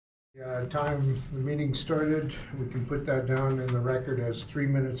Time the meeting started, we can put that down in the record as 3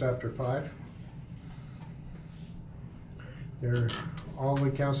 minutes after 5. All the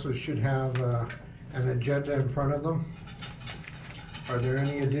councilors should have an agenda in front of them. Are there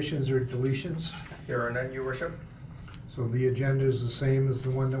any additions or deletions? There are none, Your Worship. So the agenda is the same as the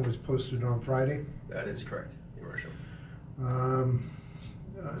one that was posted on Friday? That is correct, Your Worship.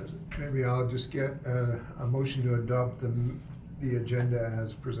 Maybe I'll just get a motion to adopt the agenda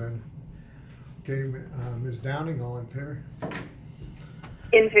as presented. Okay, Ms. Downing, all in favor?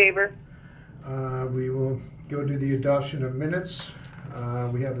 In favor. We will go to the adoption of minutes.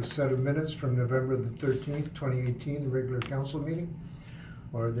 We have a set of minutes from November the 13th, 2018, the regular council meeting.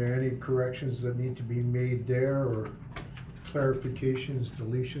 Are there any corrections that need to be made there, or clarifications,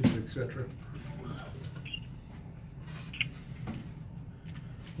 deletions, etc.?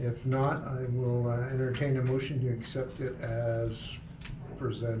 If not, I will entertain a motion to accept it as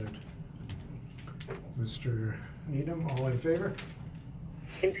presented. Mr. Needham, all in favor?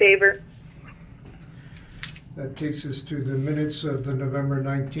 In favor. That takes us to the minutes of the November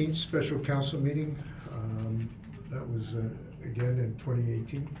 19th special council meeting. That was again in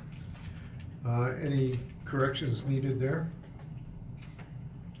 2018. Any corrections needed there?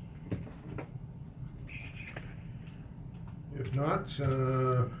 If not,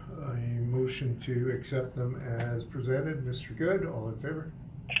 I motion to accept them as presented. Mr. Good, all in favor?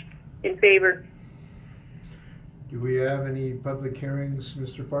 In favor. Do we have any public hearings,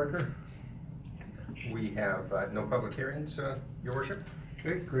 Mr. Parker? We have no public hearings, Your Worship.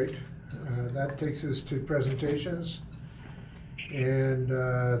 Okay, great. That takes us to presentations. And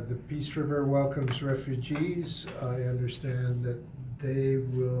the Peace River welcomes refugees. I understand that they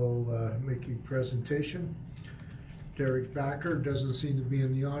will make a presentation. Derek Backer doesn't seem to be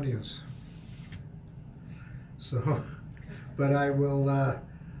in the audience. So, but I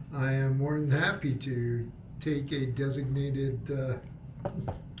am more than happy to take a designated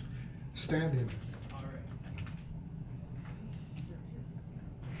stand-in. All right.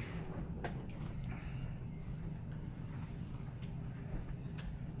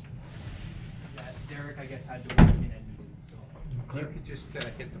 Yeah, Derek, I guess, had to work in a meeting, so. You could just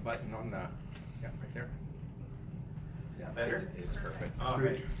hit the button on the, right there. Is that better? It's perfect. All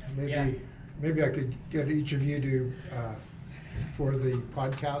right. Maybe I could get each of you to, for the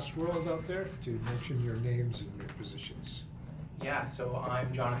podcast world out there, to mention your names and your positions. Yeah, so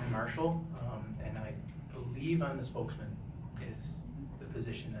I'm Jonathan Marshall, and I believe I'm the spokesman, is the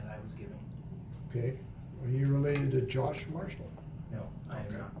position that I was given. Okay. Are you related to Josh Marshall? No, I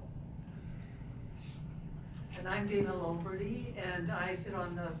am not. And I'm Dana Lombardy, and I sit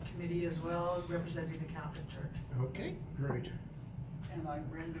on the committee as well, representing the Catholic Church. Okay, great. And I'm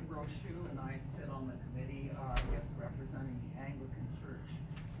Brenda Brochu, and I sit on the committee, representing the Anglican Church.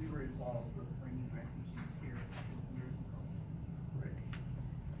 We were involved with bringing refugees here a couple of years ago. Right.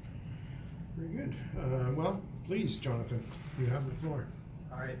 Very good. Well, please, Jonathan, you have the floor.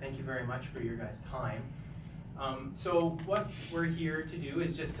 All right, thank you very much for your guys' time. So what we're here to do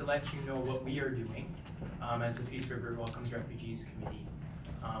is just to let you know what we are doing as the Peace River Welcomes Refugees Committee.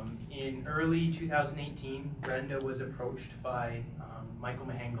 In early 2018, Brenda was approached by Michael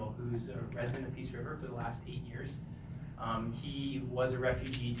Mahangle, who's a resident of Peace River for the last 8 years. He was a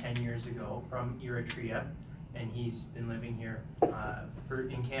refugee 10 years ago from Eritrea, and he's been living here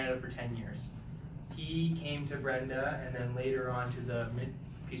in Canada for 10 years. He came to Brenda and then later on to the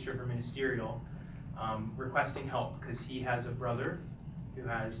Peace River Ministerial requesting help because he has a brother who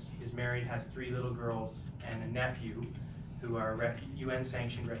is married, has 3 little girls, and a nephew who are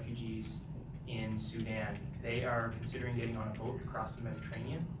UN-sanctioned refugees in Sudan. They are considering getting on a boat across the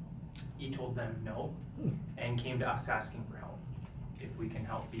Mediterranean. He told them no and came to us asking for help, if we can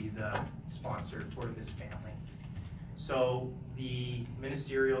help be the sponsor for this family. So the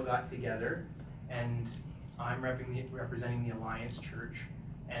ministerial got together, and I'm representing the Alliance Church,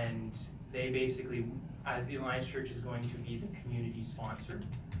 and they basically, as the Alliance Church is going to be the community sponsor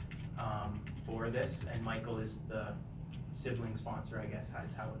for this, and Michael is the sibling sponsor, I guess,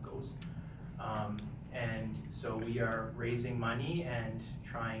 is how it goes. And so we are raising money and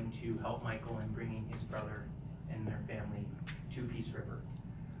trying to help Michael in bringing his brother and their family to Peace River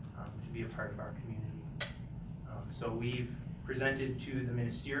to be a part of our community. So we've presented to the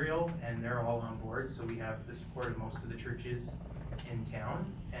ministerial, and they're all on board, so we have the support of most of the churches in town.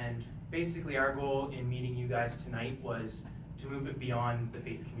 And basically our goal in meeting you guys tonight was to move it beyond the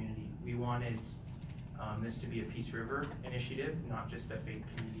faith community. We wanted this to be a Peace River initiative, not just a faith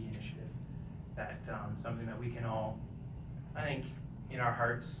community initiative. That something that we can all, I think, in our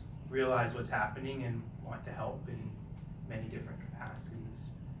hearts, realize what's happening and want to help in many different capacities.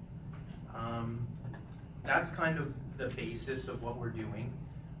 that's kind of the basis of what we're doing.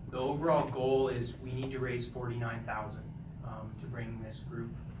 The overall goal is we need to raise $49,000 to bring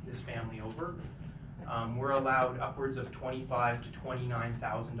this family over. We're allowed upwards of $25,000 to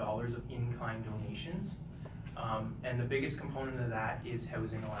 $29,000 of in-kind donations. And the biggest component of that is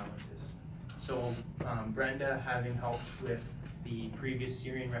housing allowances. So Brenda, having helped with the previous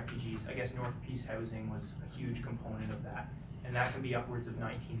Syrian refugees, I guess North Peace Housing was a huge component of that. And that can be upwards of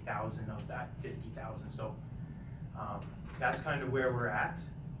 19,000 of that 50,000. So that's kind of where we're at.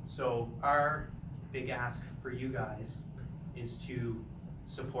 So our big ask for you guys is to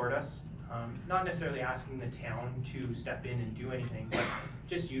support us. Not necessarily asking the town to step in and do anything, but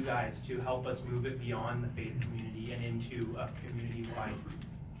just you guys to help us move it beyond the faith community and into a community-wide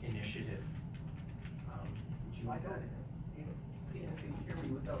initiative. Would you I like don't, that? if you can hear me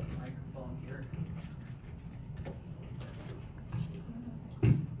without the microphone here.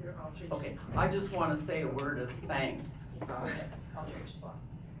 Here, I'll change Okay, this. I just want to say a word of thanks I'll change spots.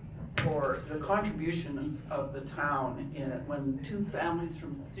 for the contributions of the town in it. When 2 families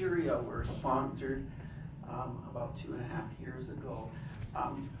from Syria were sponsored about 2.5 years ago.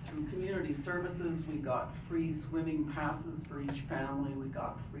 Through community services, we got free swimming passes for each family, we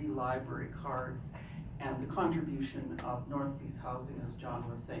got free library cards, and the contribution of North Peace Housing, as John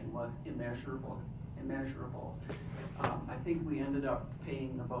was saying, was immeasurable. I think we ended up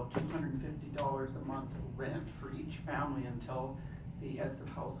paying about $250 a month rent for each family until the heads of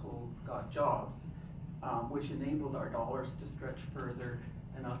households got jobs, which enabled our dollars to stretch further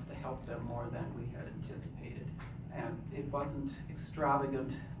and us to help them more than we had anticipated. And it wasn't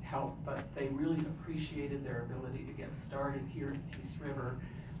extravagant help, but they really appreciated their ability to get started here at Peace River.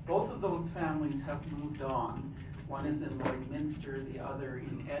 Both of those families have moved on. One is in Lloydminster, the other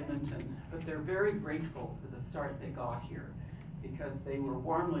in Edmonton, but they're very grateful for the start they got here because they were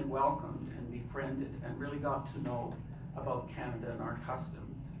warmly welcomed and befriended and really got to know about Canada and our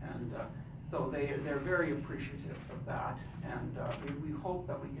customs. And so they're very appreciative of that. And we hope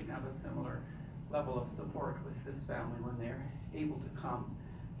that we can have a similar level of support with this family when they're able to come.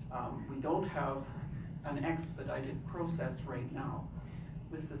 We don't have an expedited process right now.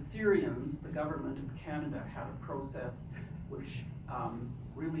 With the Syrians, the government of Canada had a process which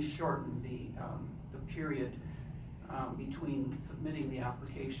really shortened the period between submitting the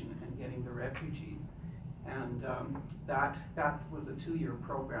application and getting the refugees. And that was a 2-year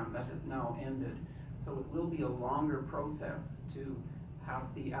program that has now ended. So it will be a longer process to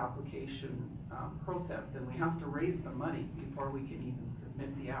have the application processed, and we have to raise the money before we can even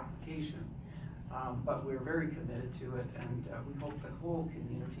submit the application. But we're very committed to it, and we hope the whole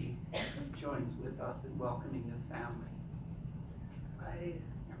community joins with us in welcoming this family. Okay.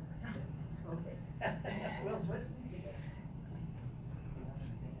 We'll switch.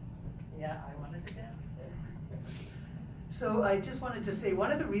 Yeah, I wanted to dance. So I just wanted to say,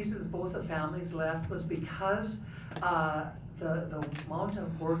 one of the reasons both the families left was because the amount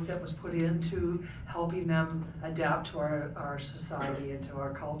of work that was put into helping them adapt to our society and to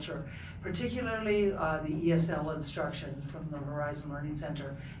our culture, particularly the ESL instruction from the Horizon Learning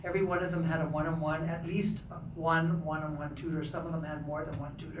Center. Every one of them had a one-on-one, at least one one-on-one tutor. Some of them had more than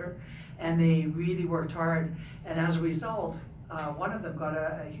one tutor, and they really worked hard. And as a result, one of them got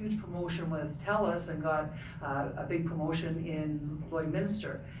a huge promotion with TELUS and got a big promotion in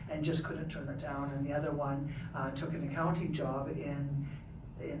Lloydminster and just couldn't turn it down. And the other one took an accounting job in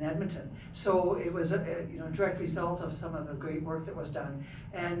Edmonton. So it was a direct result of some of the great work that was done.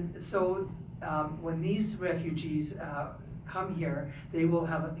 And so when these refugees come here, they will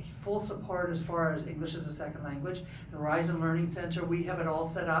have a full support as far as English as a second language. The Horizon Learning Center, we have it all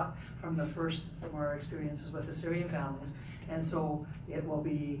set up from our experiences with the Syrian families. And so it will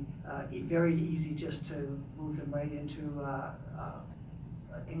be very easy just to move them right into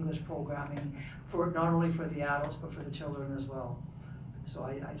English programming, for not only for the adults, but for the children as well. So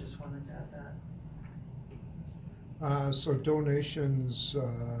I just wanted to add that. So donations,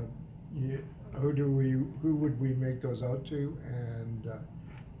 who would we make those out to? And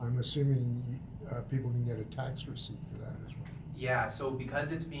I'm assuming people can get a tax receipt for that as well. Yeah, so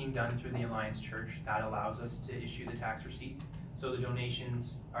because it's being done through the Alliance Church, that allows us to issue the tax receipts. So the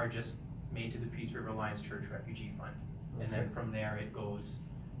donations are just made to the Peace River Alliance Church Refugee Fund. And then from there it goes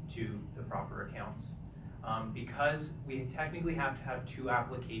to the proper accounts. Because we technically have to have 2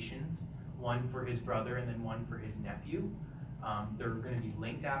 applications, one for his brother and then one for his nephew. They're going to be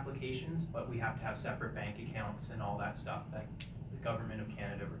linked applications, but we have to have separate bank accounts and all that stuff that the government of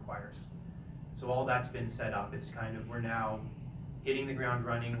Canada requires. So all that's been set up. It's kind of, we're now hitting the ground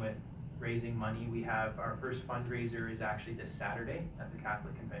running with raising money. We have our first fundraiser is actually this Saturday at the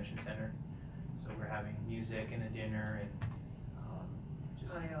Catholic Convention Center. So we're having music and a dinner and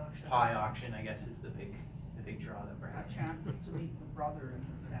just Pie auction. auction, I guess, is the big draw that we're A having. chance to meet the brother and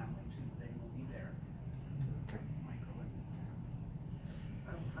his family too, they will be there. Michael and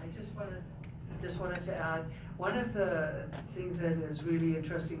his family. I just wanted to add, one of the things that is really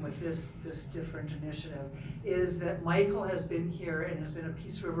interesting with this different initiative is that Michael has been here and has been a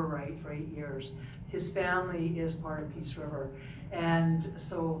Peace River Right for 8 years. His family is part of Peace River. And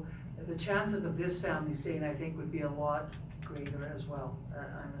so the chances of this family staying, I think, would be a lot greater as well,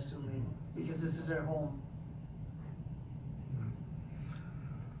 I'm assuming, because this is their home.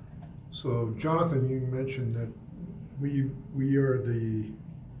 So Jonathan, you mentioned that we are the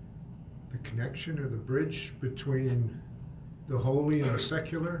connection or the bridge between the holy and the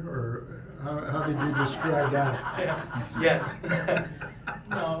secular, or how did you describe that? Yes.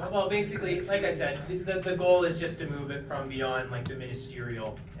 No, well, basically, like I said, the goal is just to move it from beyond like the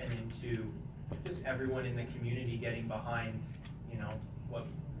ministerial and into just everyone in the community getting behind, you know,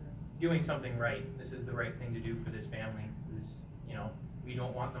 doing something right. This is the right thing to do for this family who's, you know, we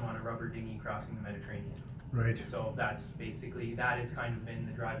don't want them on a rubber dinghy crossing the Mediterranean. Right. So that's basically, that has kind of been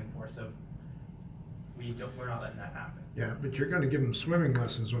the driving force of, we're not letting that happen. Yeah, but you're gonna give them swimming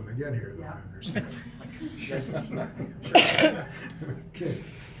lessons when they get here, though, Yeah. I understand. Yes. Sure. Okay.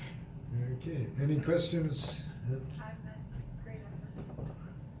 Okay, any questions?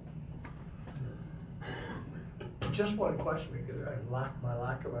 Just one question, because my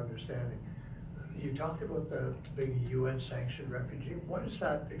lack of understanding. You talked about the big UN sanctioned refugee. What does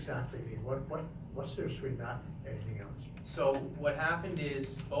that exactly mean? What's there between that and anything else? So what happened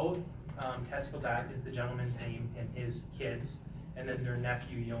is both Teskeldak is the gentleman's name and his kids, and then their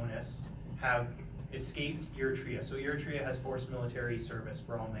nephew Jonas have escaped Eritrea. So Eritrea has forced military service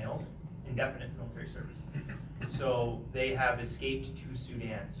for all males, indefinite military service. So they have escaped to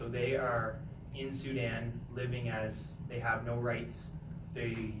Sudan. So they are in Sudan living as, they have no rights.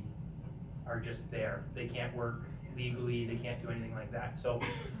 They are just there. They can't work legally, they can't do anything like that. So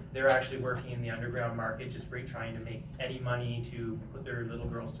they're actually working in the underground market, just trying to make any money to put their little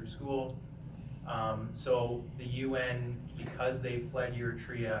girls through school. So the UN, because they fled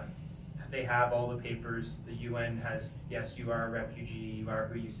Eritrea, they have all the papers. The UN has, yes, you are a refugee, you are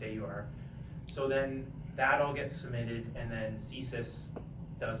who you say you are. So then that all gets submitted, and then CSIS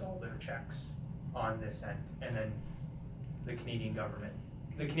does all their checks on this end, and then the Canadian government.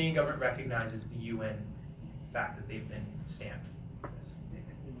 The Canadian government recognizes the UN fact that they've been stamped. Yes.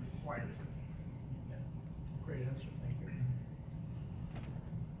 Basically requires it. Great answer, thank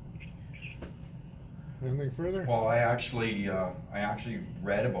you. Anything further? Well, I actually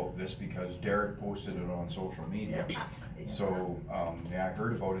read about this because Derek posted it on social media. So, yeah, I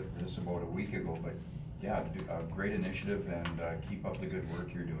heard about this about a week ago, but yeah, a great initiative, and keep up the good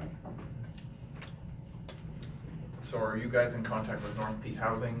work you're doing. So are you guys in contact with North Peace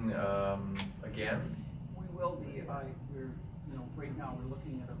Housing again? We will be, we're, you know, right now we're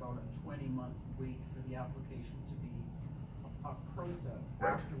looking at about a 20-month wait for the application to be a process.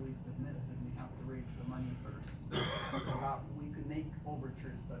 Right. After we submit it, then we have to raise the money first. So we could make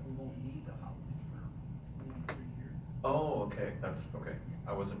overtures, but we won't need the housing for maybe 3 years. Oh, okay, that's, okay.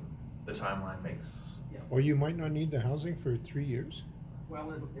 I wasn't, the timeline makes, Or you might not need the housing for 3 years?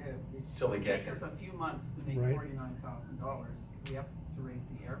 Well, it Till they get take here. us a few months to make Right. $49,000. We have to raise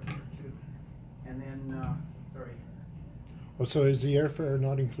the airfare too. And then, sorry, Oh, so is the airfare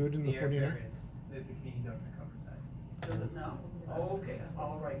not included in the The 49? airfare is, the Canadian government covers that. does it now? Oh, okay,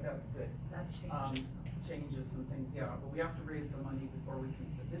 all right, that's good. That Changes some things, yeah, but we have to raise the money before we can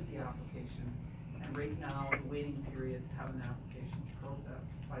submit the application. And right now, the waiting period to have an application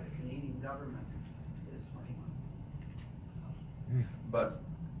processed by the Canadian government is 20 months. but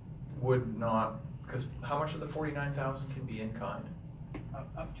would not, because how much of the 49,000 can be in kind?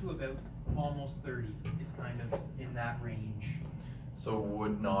 Up to about almost 30. It's kind of in that range. So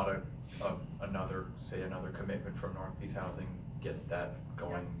would not another commitment from North Peace Housing get that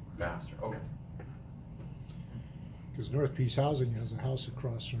going faster? Okay. Because North Peace Housing has a house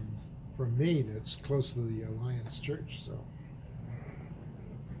across from me that's close to the Alliance Church, so.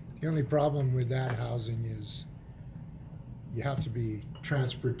 The only problem with that housing is you have to be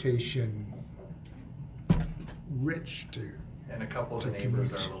transportation rich to, And a couple of the To neighbors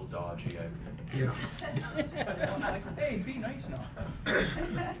commute. are a little dodgy, yeah. Hey, be nice now.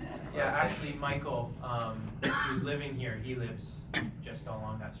 Yeah, actually, Michael, who's living here, he lives just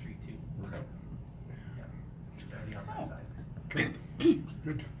along that street too. So, yeah, he's already on that side. Okay,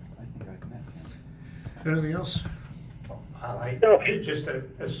 good. I think I've met him. Anything else? Just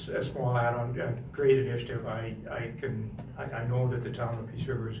a small add-on, great initiative. I know that the town of Peace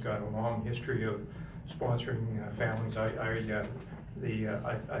River's got a long history of sponsoring families. I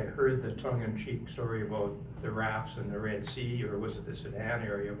heard the tongue-in-cheek story about the rafts in the Red Sea, or was it the Sudan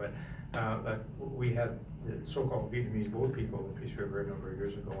area, but we had the so-called Vietnamese boat people in Peace River a number of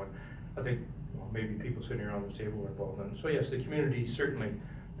years ago, and I think maybe people sitting around this table were involved in it. So yes, the community's certainly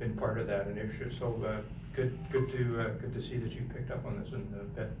been part of that initiative. So good to see that you picked up on this,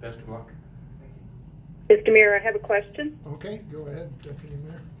 and best of luck. Mr. Mayor, I have a question. Okay, go ahead, Deputy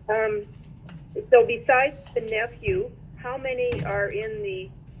Mayor. So besides the nephew, how many are in the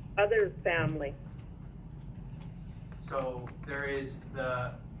other family? So there is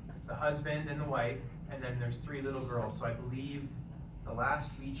the husband and the wife, and then there's 3 little girls. So I believe the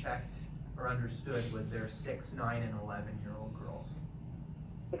last we checked or understood was there 6, 9, and 11-year-old girls.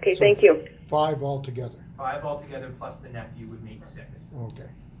 Okay, thank you. 5 altogether. 5 altogether plus the nephew would make 6. Okay,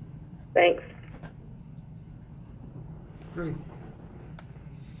 Thanks. great.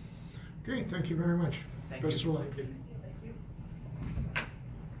 Okay, thank you very much. Thank Best you. of luck.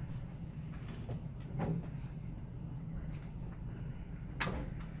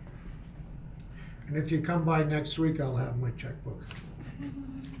 And if you come by next week, I'll have my checkbook.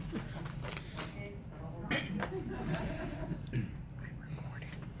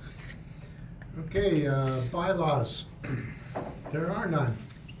 Okay, bylaws. There are none,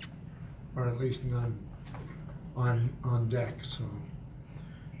 or at least none on deck, so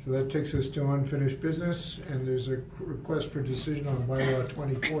that takes us to unfinished business, and there's a request for decision on bylaw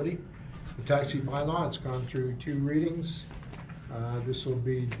 2040, the taxi bylaw. It's gone through 2 readings. This will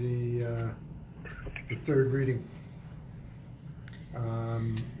be the 3rd reading.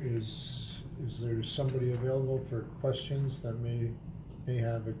 Is there somebody available for questions that may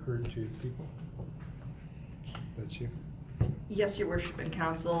have occurred to people? That's you. Yes, Your Worship and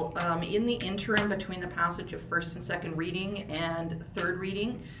Council. In the interim between the passage of 1st and 2nd reading and 3rd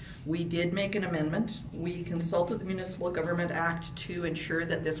reading, we did make an amendment. We consulted the Municipal Government Act to ensure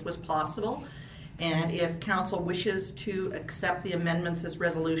that this was possible. And if Council wishes to accept the amendments as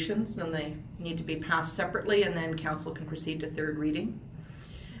resolutions, then they need to be passed separately, and then Council can proceed to 3rd reading.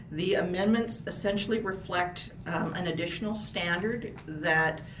 The amendments essentially reflect an additional standard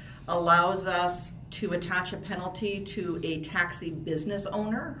that allows us to attach a penalty to a taxi business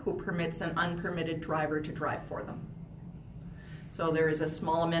owner who permits an unpermitted driver to drive for them. So there is a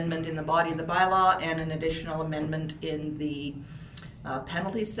small amendment in the body of the bylaw and an additional amendment in the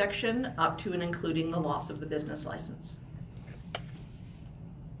penalty section, up to and including the loss of the business license.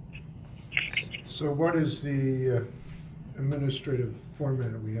 So what is the administrative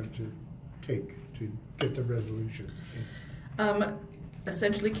format we have to take to get the resolution?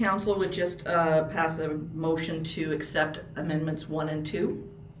 Essentially, Council would just pass a motion to accept amendments 1 and 2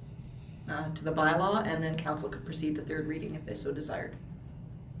 to the bylaw, and then Council could proceed to 3rd reading if they so desired.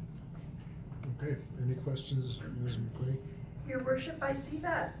 Okay, any questions, Ms. McQueen? Your Worship, I see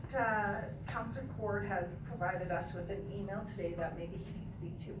that Councillor Ford has provided us with an email today that maybe he can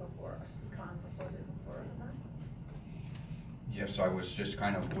speak to before they move forward on that. Yes, I was just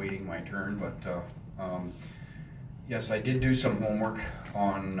kind of waiting my turn, but yes, I did do some homework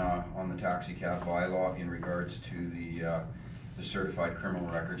on the taxi cab bylaw in regards to the certified criminal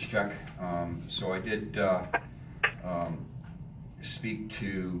records check. So I did speak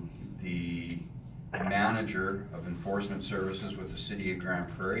to the manager of enforcement services with the city of Grande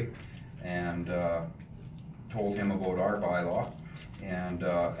Prairie, and told him about our bylaw, and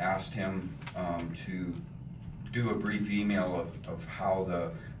asked him to do a brief email of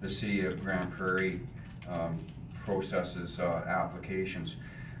how the city of Grande Prairie processes applications.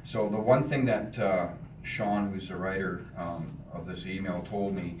 So the one thing that Sean, who's the writer of this email,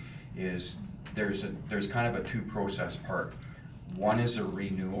 told me is there's kind of a 2-process part. One is a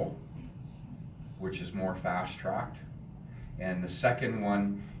renewal, which is more fast-tracked, and the second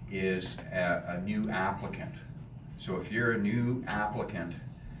one is a new applicant. So if you're a new applicant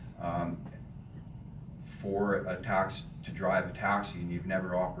to drive a taxi and you've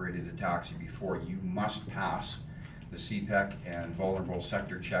never operated a taxi before, you must pass the CPEC and vulnerable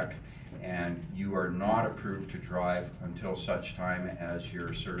sector check, and you are not approved to drive until such time as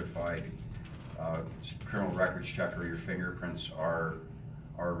your certified criminal records check or your fingerprints are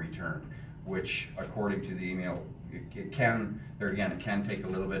returned, which, according to the email, it can take a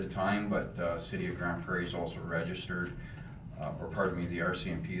little bit of time, but City of Grande Prairie is also registered, or pardon me, the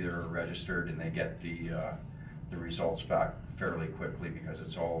RCMP, they're registered, and they get the results back fairly quickly because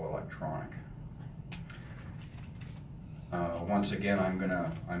it's all electronic. Once again, I'm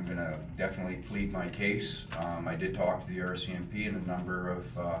gonna definitely plead my case. I did talk to the RCMP and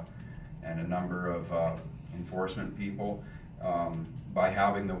a number of enforcement people. By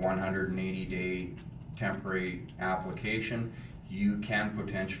having the 180-day temporary application, you can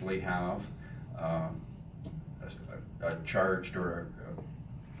potentially have a charged or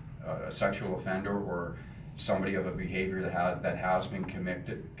a sexual offender or somebody of a behavior that has been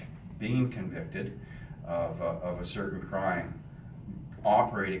convicted of a certain crime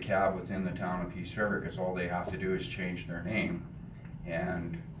operate a cab within the town of Peace River, because all they have to do is change their name,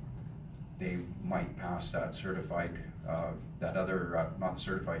 and they might pass that certified, not the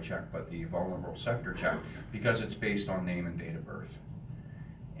certified check, but the vulnerable sector check, because it's based on name and date of birth.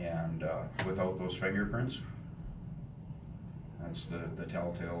 And without those fingerprints, that's the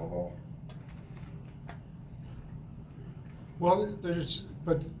telltale of all. Well,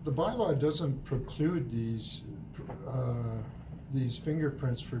 but the bylaw doesn't preclude these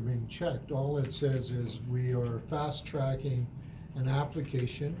fingerprints from being checked. All it says is we are fast tracking an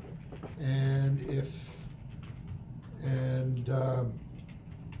application, and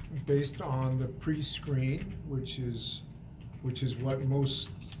based on the pre-screen, which is what most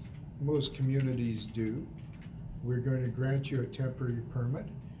communities do, we're going to grant you a temporary permit,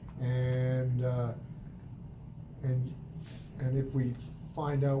 and if we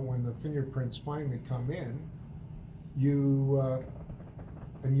find out when the fingerprints finally come in,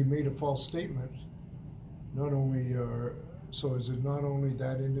 and you made a false statement, not only so is it not only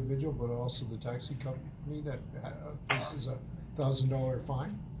that individual but also the taxi company that faces a $1,000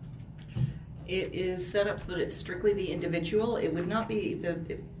 fine? It is set up so that it's strictly the individual. It would not be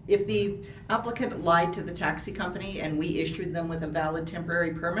if the applicant lied to the taxi company and we issued them with a valid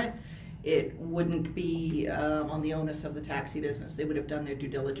temporary permit, it wouldn't be on the onus of the taxi business. They would have done their due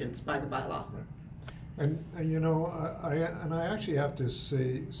diligence by the bylaw. Right. And you know, I actually have to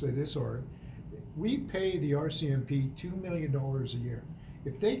say this, Orin, we pay the RCMP $2 million a year.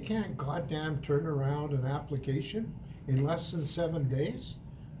 If they can't goddamn turn around an application in less than 7 days,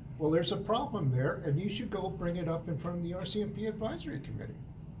 well, there's a problem there, and you should go bring it up in front of the RCMP Advisory Committee.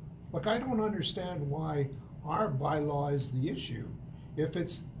 Look, I don't understand why our bylaw is the issue if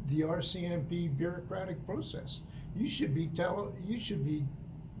it's the RCMP bureaucratic process. You should be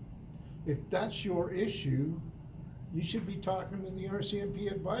if that's your issue, you should be talking to the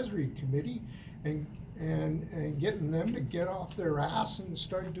RCMP Advisory Committee and getting them to get off their ass and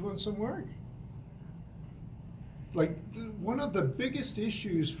start doing some work. Like, one of the biggest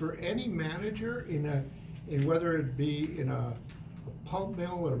issues for any manager in whether it be in a pulp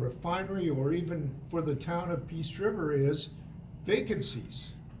mill, a refinery, or even for the town of Peace River is vacancies.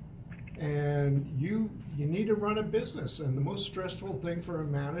 And you need to run a business, and the most stressful thing for a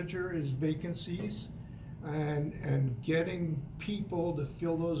manager is vacancies and getting people to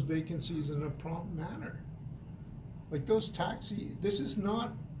fill those vacancies in a prompt manner. Like those taxi, this is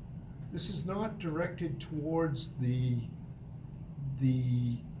not directed towards the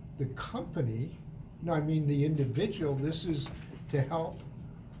company. No, I mean the individual. This is to help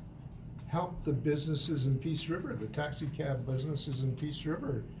the businesses in Peace River, the taxi cab businesses in Peace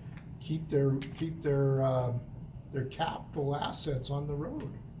River, keep their capital assets on the road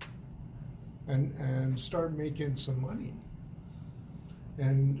and start making some money.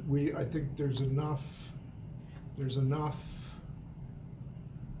 And I think there's enough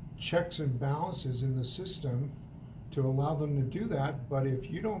checks and balances in the system to allow them to do that. But if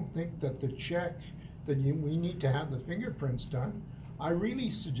you don't think that we need to have the fingerprints done, I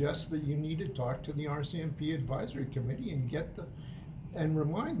really suggest that you need to talk to the RCMP Advisory Committee and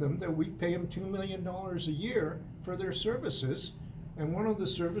remind them that we pay them $2 million a year for their services, and one of the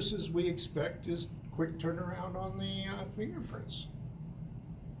services we expect is quick turnaround on the fingerprints.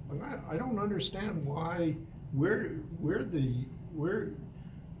 I don't understand why we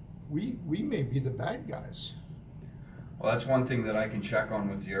may be the bad guys. Well, that's one thing that I can check on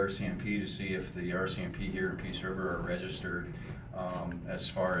with the RCMP to see if the RCMP here in Peace River are registered as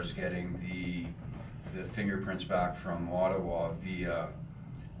far as getting the fingerprints back from Ottawa via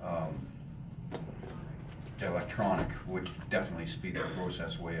electronic would definitely speed the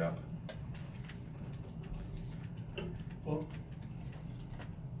process way up. Well,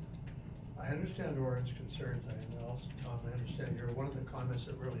 I understand Orin's concerns, and also, Tom, I understand one of the comments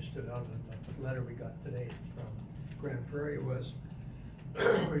that really stood out in the letter we got today from Grand Prairie was,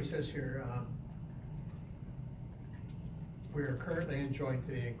 where he says here, we are currently enjoying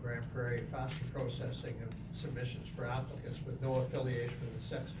today in Grand Prairie faster processing of submissions for applicants with no affiliation with the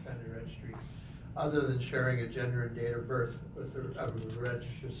Sex Offender Registry other than sharing a gender and date of birth with a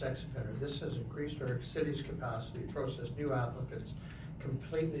registered sex offender. This has increased our city's capacity to process new applicants,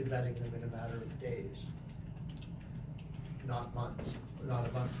 completely vetting them in a matter of days, not months, not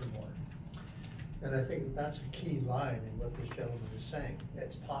a month or more. And I think that's a key line in what this gentleman is saying.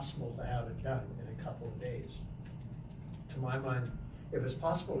 It's possible to have it done in a couple of days. To my mind, if it's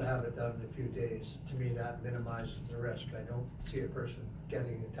possible to have it done in a few days, to me that minimizes the risk. I don't see a person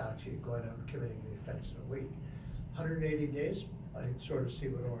getting a taxi and going out and committing the offense in a week. 180 days, I sort of see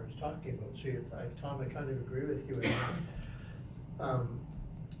what Oren's talking about. See, Tom, I kind of agree with you.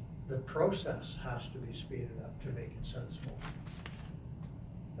 The process has to be speeded up to make it sensible.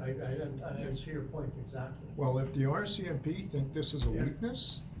 I didn't see your point exactly. Well, if the RCMP think this is a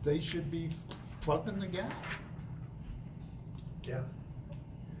weakness, they should be plugging the gap. Yeah.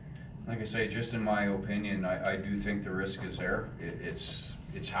 Like I say, just in my opinion, I do think the risk is there. It's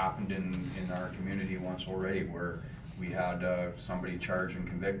happened in our community once already, where we had somebody charged and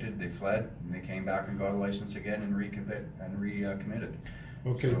convicted, they fled, and they came back and got a license again and recommitted.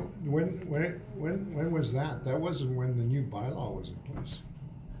 Okay, So, when was that? That wasn't when the new bylaw was in place.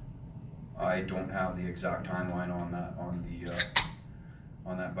 I don't have the exact timeline on that,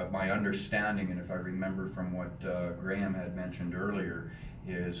 but my understanding, and if I remember from what Graham had mentioned earlier,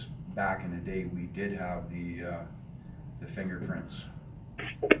 is back in the day we did have the fingerprints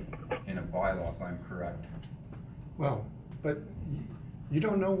in a bylaw, if I'm correct. Well, but you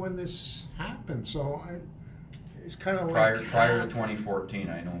don't know when this happened, so it's kind of like prior to 2014,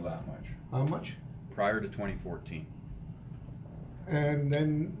 I know that much. How much? Prior to 2014.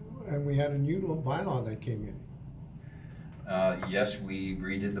 And we had a new bylaw that came in. Yes, we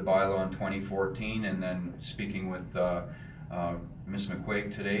redid the bylaw in 2014, and then speaking with Ms.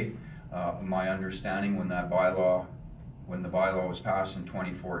 McQuaig today, my understanding when the bylaw was passed in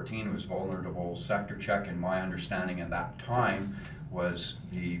 2014, it was vulnerable sector check, and my understanding at that time was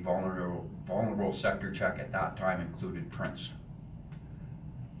the vulnerable sector check at that time included prints.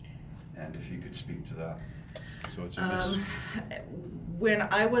 And if you could speak to that. So it's when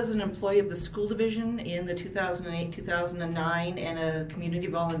I was an employee of the school division in the 2008-2009 and a community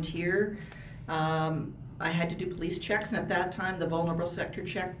volunteer, I had to do police checks, and at that time the vulnerable sector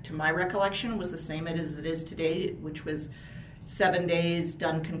check, to my recollection, was the same as it is today, which was 7 days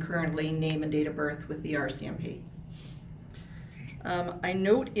done concurrently, name and date of birth with the RCMP. I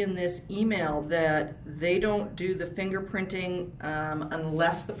note in this email that they don't do the fingerprinting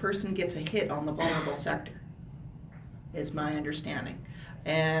unless the person gets a hit on the vulnerable sector, is my understanding.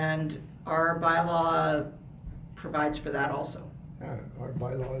 And our bylaw provides for that also. Yeah, our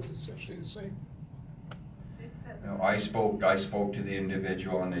bylaw is essentially the same. No, I spoke to the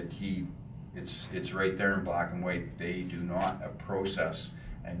individual, and it's right there in black and white. They do not process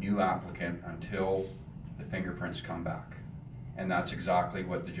a new applicant until the fingerprints come back. And that's exactly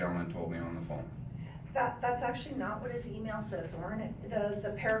what the gentleman told me on the phone. That's actually not what his email says, Oren.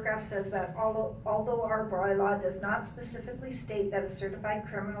 The paragraph says that although our bylaw does not specifically state that a certified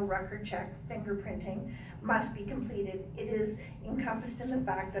criminal record check, fingerprinting, must be completed, it is encompassed in the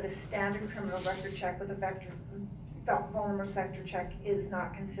fact that a standard criminal record check with a vulnerable sector check is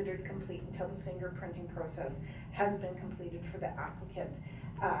not considered complete until the fingerprinting process has been completed for the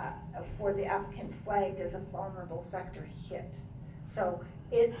applicant flagged as a vulnerable sector hit. So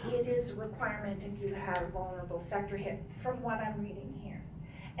it is a requirement if you had a vulnerable sector hit, from what I'm reading here.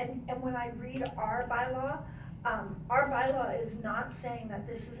 And when I read our bylaw is not saying that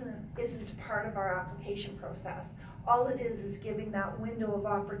this isn't part of our application process. All it is giving that window of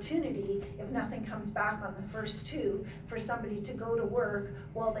opportunity, if nothing comes back on the first two, for somebody to go to work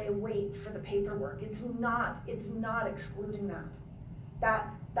while they wait for the paperwork. It's not excluding that.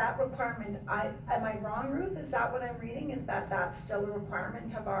 That requirement, am I wrong, Ruth? Is that what I'm reading? Is that's still a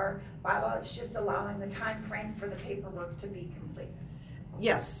requirement of our bylaw? It's just allowing the time frame for the paperwork to be complete.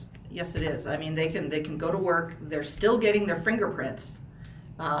 Yes, it is. I mean, they can go to work. They're still getting their fingerprints.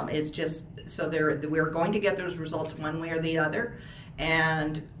 It's just so we're going to get those results one way or the other.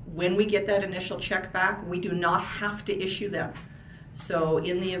 And when we get that initial check back, we do not have to issue them. So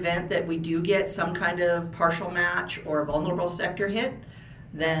in the event that we do get some kind of partial match or a vulnerable sector hit,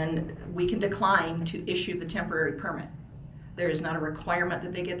 then we can decline to issue the temporary permit. There is not a requirement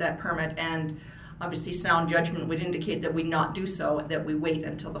that they get that permit, and obviously sound judgment would indicate that we not do so, that we wait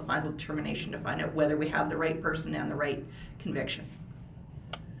until the final determination to find out whether we have the right person and the right conviction.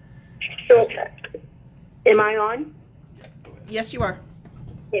 So, am I on? Yes, you are.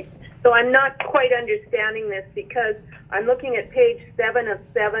 Okay. So I'm not quite understanding this, because I'm looking at page 7 of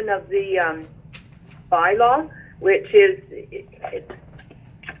the bylaw, which is it's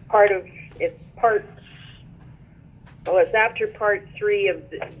part it's after part 3 of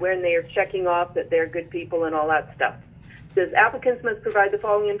when they are checking off that they're good people and all that stuff. It says applicants must provide the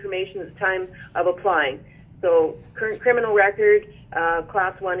following information at the time of applying. So current criminal record,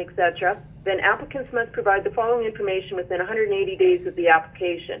 class 1, etc. Then applicants must provide the following information within 180 days of the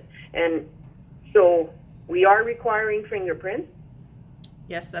application. And so we are requiring fingerprints.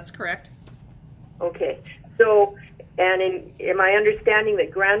 Yes, that's correct. Okay. So, and am I understanding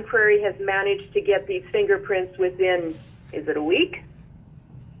that Grand Prairie has managed to get these fingerprints within, is it a week?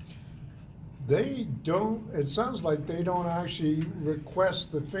 They don't, it sounds like they don't actually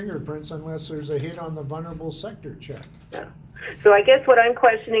request the fingerprints unless there's a hit on the vulnerable sector check. Yeah. So I guess what I'm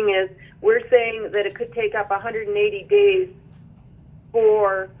questioning is, we're saying that it could take up 180 days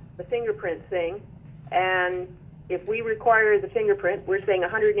for the fingerprint thing, and if we require the fingerprint, we're saying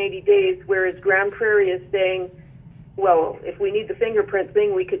 180 days, whereas Grand Prairie is saying, well, if we need the fingerprint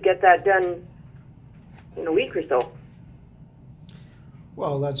thing, we could get that done in a week or so.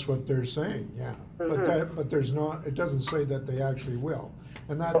 Well, that's what they're saying, yeah. But there's not, it doesn't say that they actually will.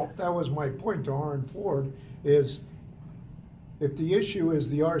 And that was my point to Aaron Ford, is if the issue is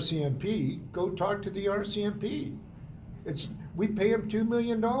the RCMP, go talk to the RCMP. We pay them $2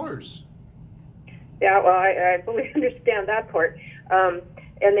 million. Yeah, well, I fully understand that part. And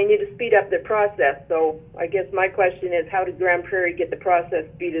they need to speed up the process. So I guess my question is, how did Grand Prairie get the process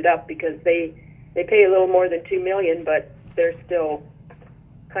speeded up? Because they pay a little more than $2 million, but they're still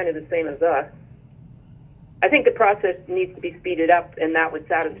kind of the same as us. I think the process needs to be speeded up, and that would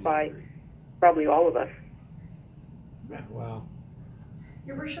satisfy probably all of us. Yeah, wow.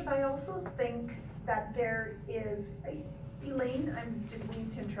 Your Worship, I also think that there is, Elaine, I didn't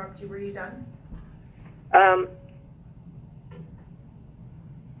mean to interrupt you, were you done?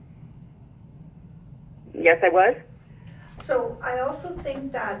 Yes, I was. So I also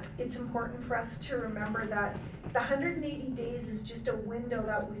think that it's important for us to remember that the 180 days is just a window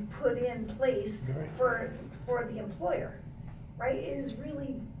that we've put in place for the employer, right? It is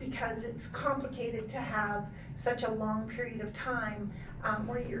really because it's complicated to have such a long period of time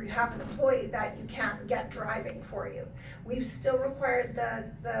where you have an employee that you can't get driving for you. We've still required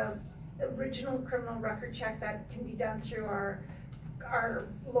the original criminal record check that can be done through our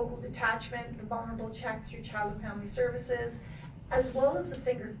local detachment, the vulnerable check through Child and Family Services, as well as the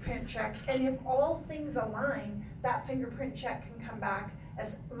fingerprint check. And if all things align, that fingerprint check can come back,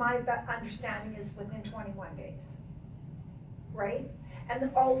 as my understanding is, within 21 days, right? And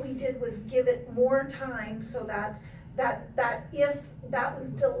all we did was give it more time so that if that was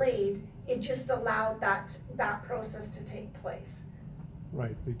delayed, it just allowed that process to take place.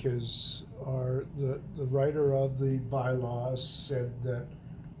 Right, because the writer of the bylaws said that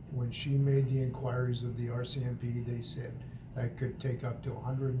when she made the inquiries of the RCMP, they said that could take up to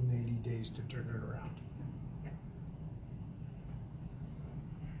 180 days to turn it around.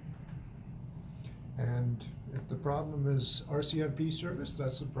 And if the problem is RCMP service,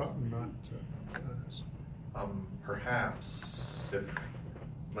 that's the problem, not us. Perhaps if,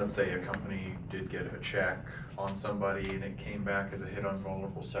 let's say, a company did get a check on somebody and it came back as a hit on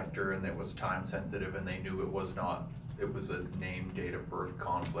vulnerable sector and it was time sensitive and they knew it was a name, date of birth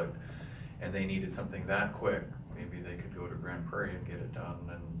conflict, and they needed something that quick, maybe they could go to Grand Prairie and get it done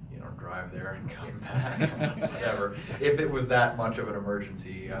and, drive there and come back, whatever, if it was that much of an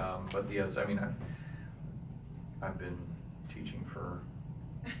emergency. But the others, I've been teaching for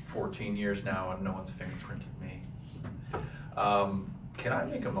 14 years now and no one's fingerprinted me. Can I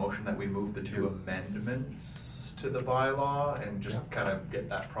make a motion that we move the 2 amendments to the bylaw and just kind of get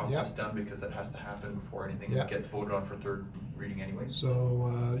that process done, because that has to happen before anything gets voted on for third reading anyways?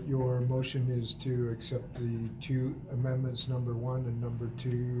 So your motion is to accept the 2 amendments, number 1 and number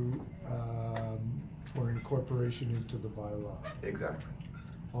 2, for incorporation into the bylaw. Exactly.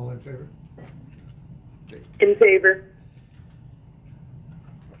 All in favor? Okay. In favor.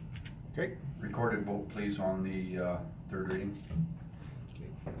 Okay. Recorded vote, please, on the third reading.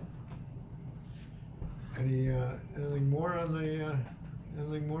 Anything more on the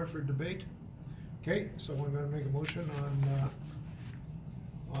anything more for debate? Okay, so I'm going to make a motion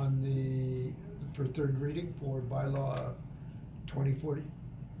for third reading for bylaw 2040.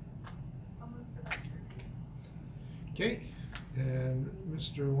 I'll move for that. Okay, and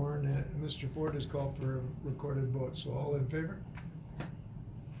Mr. Ford has called for a recorded vote. So all in favor?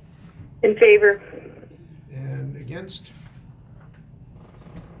 In favor. And against?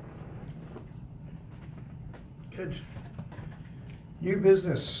 Good. New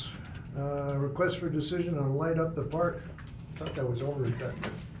business. Request for decision on Light Up the Park. Thought that was over. It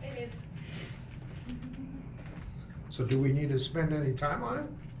is. So do we need to spend any time on it?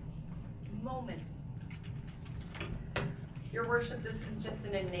 moments. Your worship, this is just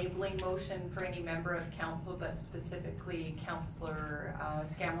an enabling motion for any member of council, but specifically Councillor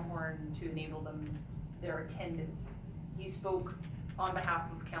Scamahorn, to enable them their attendance. He spoke on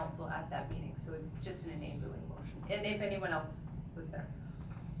behalf of council at that meeting, so it's just an enabling motion. And if anyone else was there,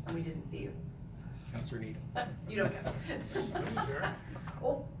 and we didn't see you. Councillor Needham. You don't count.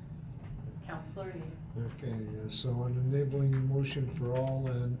 Oh, Councillor Needham. Okay, so an enabling motion for all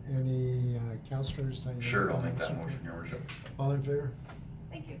and any councillors? that you Sure, have I'll make that comments? motion, your worship. All in favor?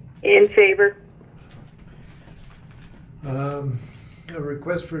 Thank you. In favor. A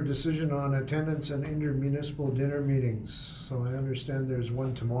request for a decision on attendance and intermunicipal dinner meetings. So I understand there's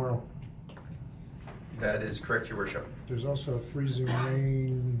one tomorrow. That is correct, your worship. There's also a freezing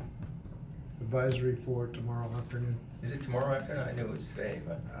rain advisory for tomorrow afternoon. Is it tomorrow afternoon? I knew it was today,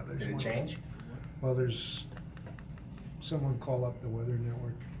 but there's did it one. change? Well, there's, someone call up the Weather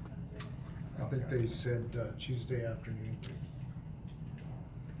Network. I think they said Tuesday afternoon.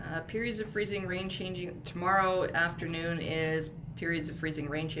 Periods of freezing rain changing, tomorrow afternoon is periods of freezing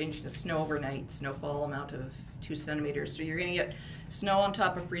rain changing to snow overnight, snowfall amount of 2 centimeters. So you're gonna get snow on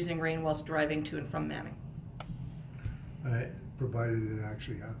top of freezing rain whilst driving to and from Manning. Provided it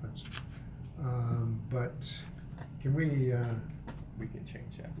actually happens. But can we, We can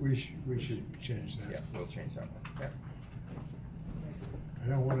change that. we should change that. Yeah, we'll change that one. Yeah. I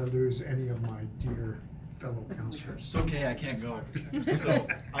don't want to lose any of my dear fellow councillors. It's okay, I can't go. So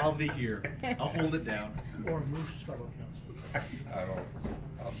I'll be here. I'll hold it down. Or Moose fellow council.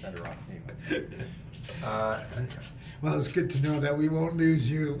 I'll send her off anyway. Well, it's good to know that we won't lose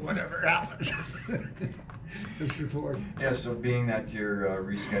you, whatever happens. Mr. Ford. Yeah, so being that you're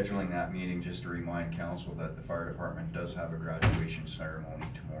rescheduling that meeting, just to remind council that the fire department does have a graduation ceremony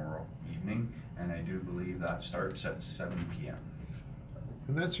tomorrow evening, and I do believe that starts at 7 p.m.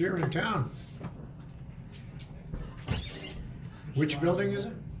 And that's here in town. Which building is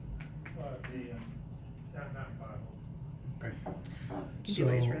it? Okay.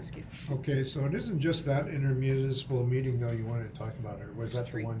 DUI's rescue. Okay, so it isn't just that intermunicipal meeting though you wanted to talk about, or was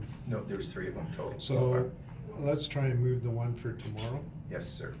that the one? No, there's 3 of them total. So let's try and move the one for tomorrow. Yes,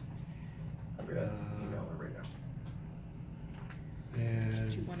 sir. I'm gonna email her right now.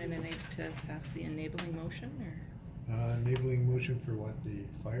 And Do you want to pass the enabling motion or enabling motion for what, the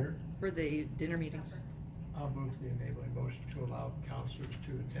fire? for the dinner meetings? I'll move the enabling motion to allow councillors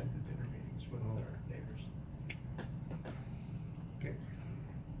to attend the dinner meetings with their neighbors. Okay.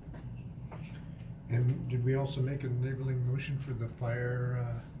 And did we also make an enabling motion for the fire,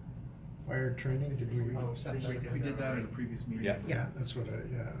 fire training? Did we? Oh, We did that at a previous meeting. Yeah. Yeah, that's what okay,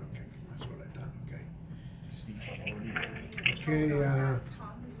 that's what I thought, okay. Speech already. Okay,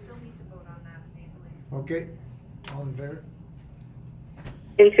 Tom, we still need to vote on that enabling. okay, all in favor?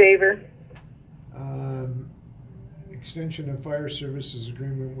 In favor. Extension of fire services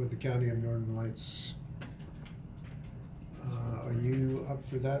agreement with the County of Northern Lights. Are you up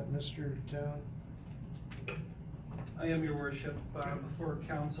for that, Mr. Town? I am, your worship. Before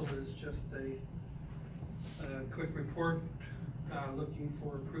council is just a quick report, looking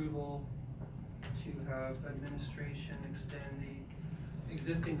for approval to have administration extend the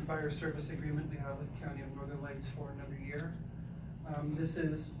existing fire service agreement we have with County of Northern Lights for another year. This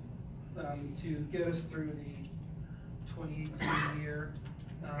is to get us through the 2018 year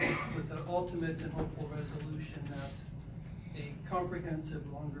with the ultimate and hopeful resolution that a comprehensive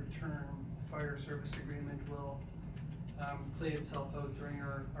longer-term fire service agreement will play itself out during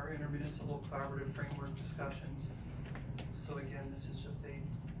our intermunicipal collaborative framework discussions. So again, this is just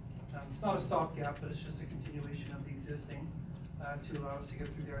it's not a stopgap, but it's just a continuation of the existing to allow us to get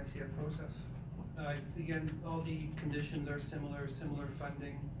through the ICF process. Again, all the conditions are similar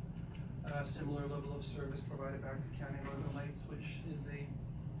funding, similar level of service provided back to County of Northern Lights, which is a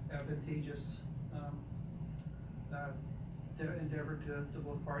advantageous endeavor to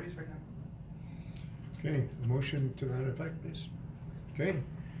both parties right now. Okay, a motion to that effect, please. Okay,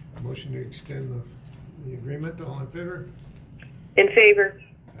 a motion to extend the agreement, all in favor? In favor.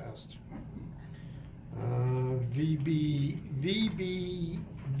 Passed. VBV,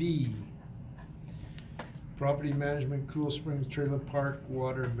 Property Management, Cool Springs Trailer Park,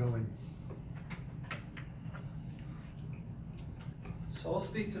 Water Billing. So I'll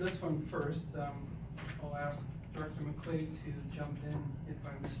speak to this one first. I'll ask Director McQuaid to jump in if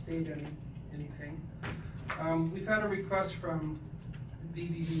I misstate anything. We've had a request from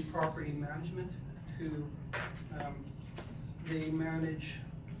VBV Property Management who they manage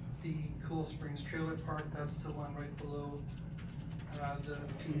the Cool Springs Trailer Park. That's the one right below the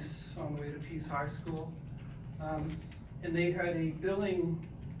Peace, on the way to Peace High School. And they had a billing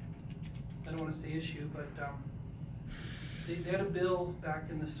I don't wanna say issue, but, they had a bill back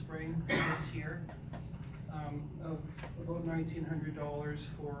in the spring of this year, of about $1,900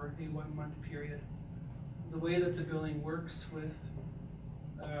 for a 1-month period. The way that the billing works with,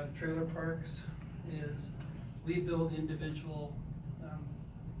 trailer parks is we build individual,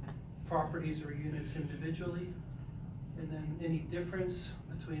 properties or units individually, and then any difference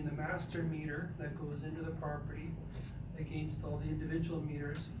between the master meter that goes into the property against all the individual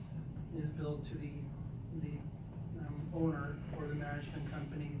meters is billed to the owner or the management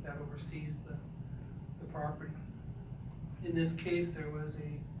company that oversees the property. In this case, there was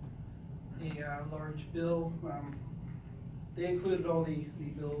a large bill. They included all the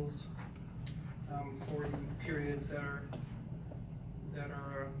bills for the periods that are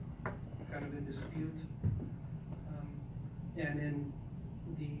kind of in dispute. And in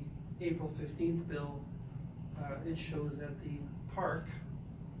the April 15th bill, it shows that the park,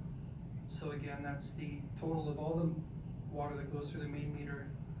 so again, that's the total of all the water that goes through the main meter,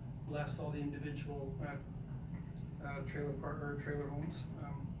 less all the individual trailer park or trailer homes,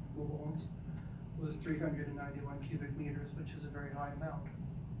 mobile homes, was 391 cubic meters, which is a very high amount.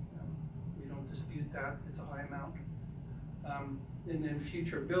 We don't dispute that, it's a high amount. And then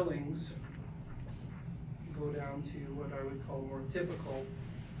future billings go down to what I would call more typical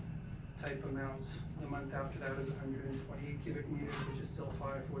type amounts. The month after that is 128 cubic meters, which is still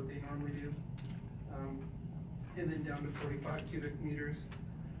 5 for what they normally do. And then down to 45 cubic meters.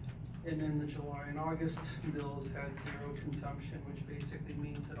 And then the July and August bills had 0 consumption, which basically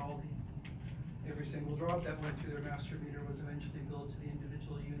means that every single drop that went through their master meter was eventually billed to the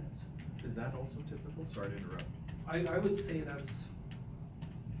individual units. Is that also typical? Sorry to interrupt. I would say that's,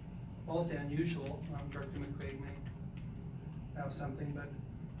 I'll say unusual. Director McQuaig may have something, but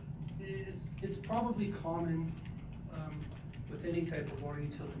it's probably common with any type of water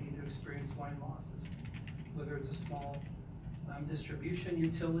utility to experience line losses, whether it's a small distribution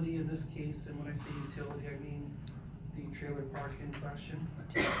utility in this case, and when I say utility, I mean the trailer park in question.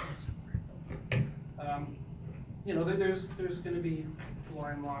 You know, there's going to be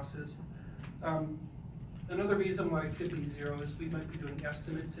line losses. Another reason why it could be 0 is we might be doing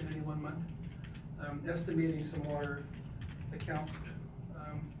estimates in any 1 month. Estimating some water account.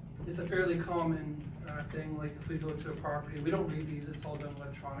 It's a fairly common thing, like if we go to a property, we don't read these, it's all done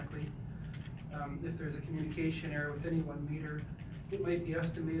electronically. If there's a communication error with any 1 meter, it might be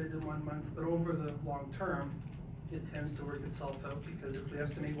estimated in 1 month, but over the long term, it tends to work itself out, because if we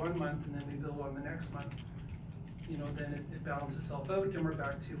estimate 1 month and then we bill on the next month, you know, then it balances itself out and we're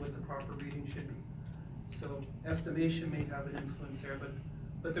back to what the proper reading should be. So estimation may have an influence there,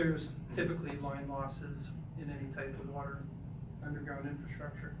 but there's typically line losses in any type of water underground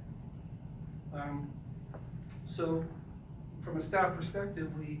infrastructure. So from a staff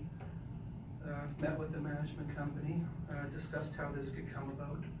perspective, we met with the management company, discussed how this could come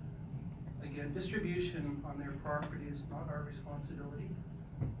about. Again, distribution on their property is not our responsibility.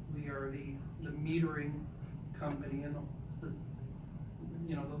 We are the metering company, and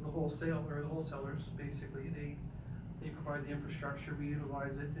the wholesale or the wholesalers basically. They provide the infrastructure, we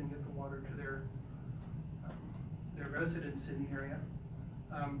utilize it and get the water to their residents in the area.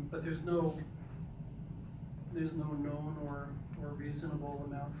 But there's no known or reasonable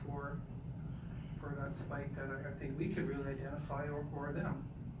amount for that spike that I think we could really identify, or them.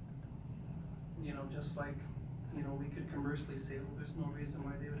 You know, just like, you know, we could conversely say, well, there's no reason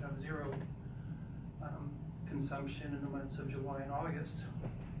why they would have 0 consumption in the months of July and August.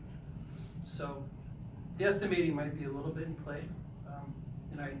 So the estimating might be a little bit in play,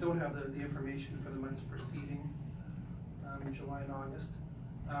 and I don't have the information for the months preceding July and August.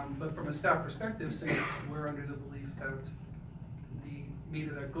 But from a staff perspective, since we're under the belief that the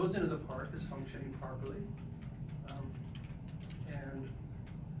meter that goes into the park is functioning properly, and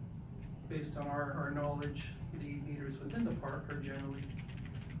based on our knowledge, the meters within the park are generally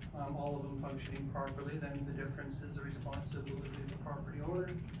all of them functioning properly, then the difference is the responsibility of the property owner.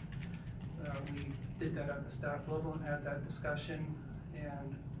 We did that at the staff level and had that discussion,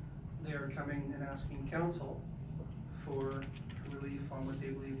 and they are coming and asking council for relief on what they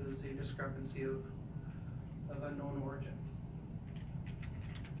believe is a discrepancy of unknown origin.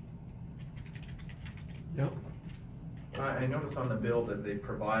 Yep. I noticed on the bill that they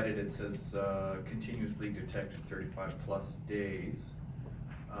provided, it says continuously detected 35 plus days.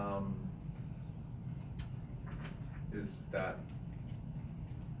 Is that,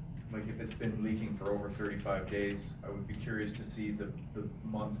 like, if it's been leaking for over 35 days, I would be curious to see the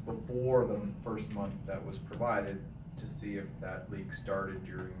month before the first month that was provided, to see if that leak started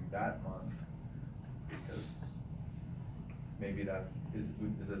during that month, because maybe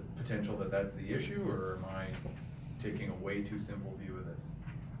is it potential that that's the issue, or am I taking a way too simple view of this?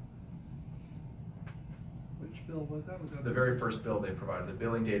 Which bill was that? Was that The very first bill they provided, the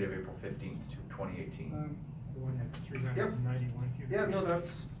billing date of April 15th, 2018. The one that's 391 cubic. Yeah, no,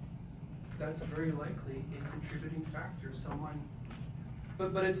 that's very likely a contributing factor. Someone,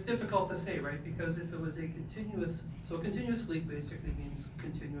 but it's difficult to say, right? Because if it was a continuous leak basically means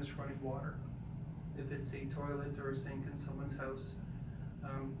continuous running water. If it's a toilet or a sink in someone's house,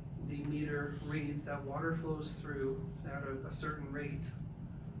 the meter reads that water flows through at a certain rate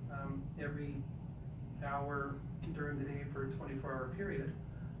every hour during the day for a 24-hour period.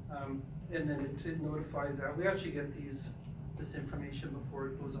 And then it notifies that. We actually get this information before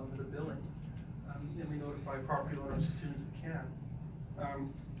it goes onto the billing. And we notify property owners as soon as we can.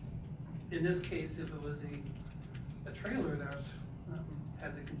 In this case, if it was a trailer that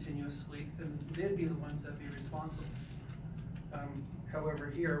had the continuous leak, then they'd be the ones that'd be responsible.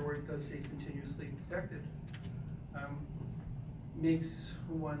 However, here, where it does say continuous leak detected, makes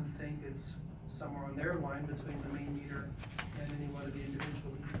one think it's somewhere on their line between the main meter and any one of the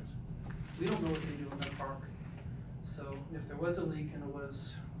individual meters. We don't know what they do on that property. So if there was a leak and it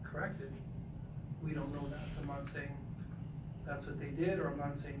was corrected, we don't know that. I'm not saying that's what they did, or I'm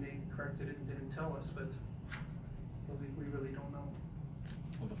not saying they corrected it and didn't tell us, but we really don't know.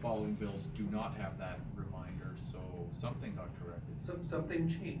 Well, the following bills do not have that reminder, so something got corrected. Something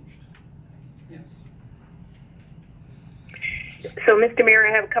changed, yes. So, Mr. Mayor,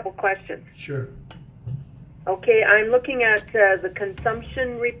 I have a couple questions. Sure. Okay, I'm looking at the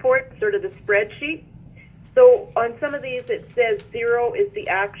consumption report, sort of the spreadsheet. So on some of these it says 0 is the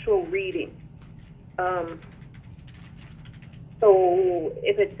actual reading. So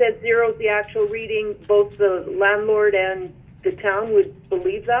if it says 0 is the actual reading, both the landlord and the town would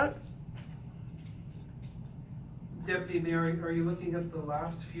believe that? Deputy Mayor, are you looking at the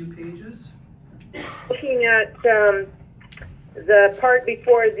last few pages? Looking at the part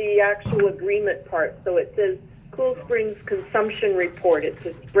before the actual agreement part. So it says Cool Springs consumption report. It's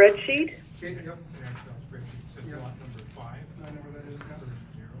a spreadsheet. Okay, yep. It's an Excel spreadsheet. It says lot number 5. I know where that is now. First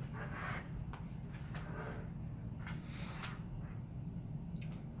 0.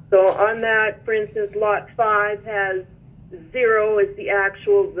 So on that, for instance, lot 5 has 0 as the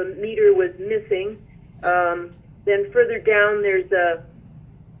actual, the meter was missing. Then further down there's a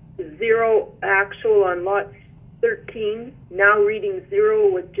 0 actual on lot 13. Now reading 0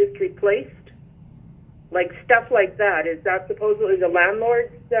 was just replaced. Like stuff like that. Is that supposedly the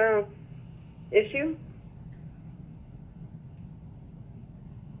landlord's issue?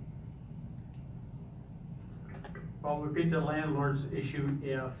 Well, it would be the landlord's issue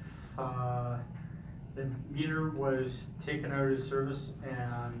if the meter was taken out of service,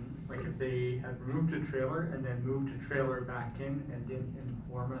 and like if they had removed a trailer and then moved a trailer back in and didn't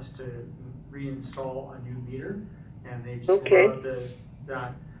inform us to reinstall a new meter, and they just allowed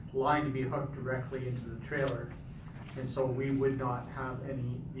that line to be hooked directly into the trailer, and so we would not have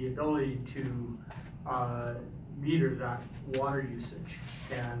the ability to meter that water usage.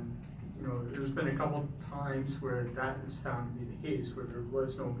 And you know, there's been a couple times where that is found to be the case, where there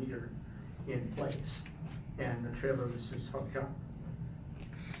was no meter in place and the trailer was just hooked up.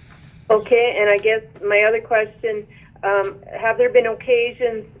 Okay, and I guess my other question, have there been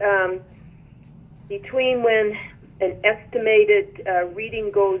occasions between when an estimated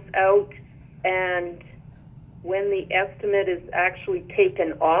reading goes out and when the estimate is actually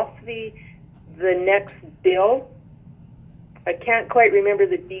taken off the next bill? I can't quite remember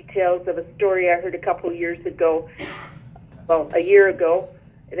the details of a story I heard a couple of years ago, well, a year ago.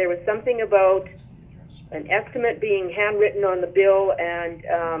 There was something about an estimate being handwritten on the bill and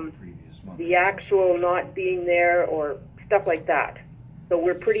the actual not being there, or stuff like that. So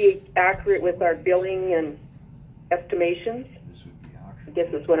we're pretty accurate with our billing and estimations. I guess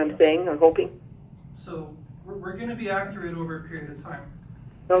that's what I'm saying, I'm hoping. So we're going to be accurate over a period of time.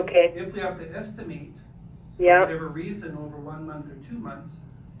 Okay. If we have to estimate, yeah, for whatever reason, over 1 month or 2 months,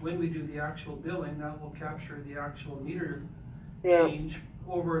 when we do the actual billing, that will capture the actual meter change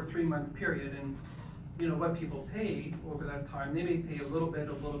over a 3-month period. And you know what people pay over that time, they may pay a little bit,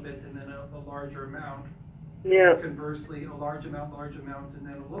 and then a larger amount. Yeah. Conversely, a large amount, and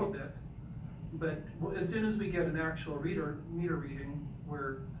then a little bit. But as soon as we get an actual meter reading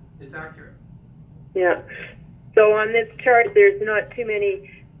where it's accurate. Yeah. So on this chart, there's not too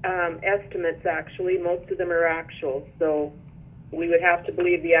many estimates actually. Most of them are actual. So we would have to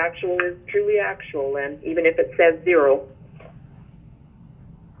believe the actual is truly actual, and even if it says 0.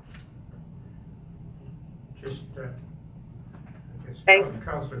 Just, I guess, Thanks.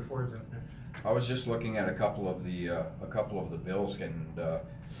 Councillor Ford's up there. I was just looking at a couple of the bills, and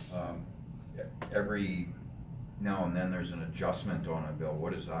every now and then there's an adjustment on a bill.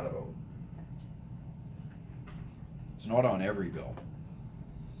 What is that about? It's not on every bill.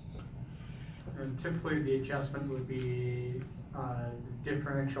 And typically, the adjustment would be the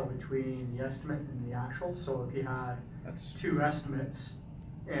differential between the estimate and the actual. So if you had two estimates,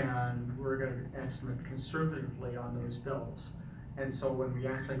 and we're going to estimate conservatively on those bills, and so when we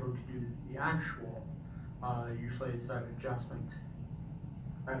actually go to do the actual, usually it's that adjustment.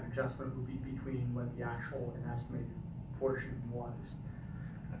 That adjustment would be between what the actual and estimated portion was.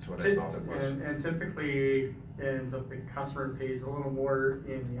 That's what I thought it was. And typically, it ends up the customer pays a little more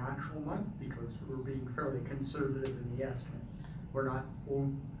in the actual month because we're being fairly conservative in the estimate. We're not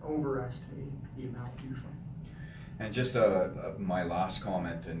overestimating the amount usually. And just my last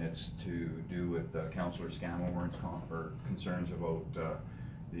comment, and it's to do with Councillor Scammellhorn's concerns about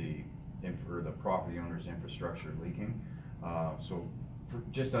the property owner's infrastructure leaking.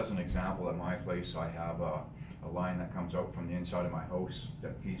 Just as an example, at my place, I have a line that comes out from the inside of my house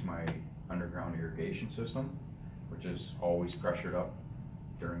that feeds my underground irrigation system, which is always pressured up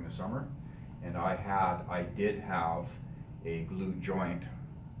during the summer. And I did have a glue joint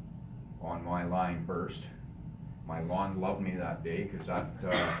on my line burst. My lawn loved me that day because that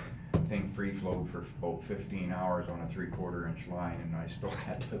thing free flowed for about 15 hours on a 3/4 inch line, and I still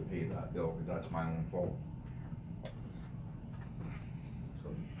had to pay that bill because that's my own fault. So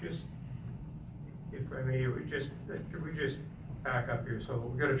just, if I may, could we just back up here? So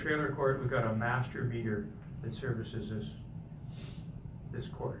we've got a trailer court, we've got a master meter that services this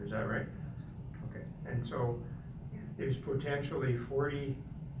court, is that right? Okay, and so there's potentially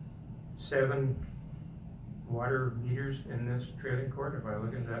 47 water meters in this trailing court, if I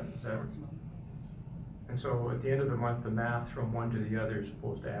look at that, and so at the end of the month, the math from one to the other is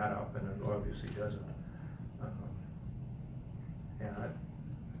supposed to add up, and it obviously doesn't. Yeah, that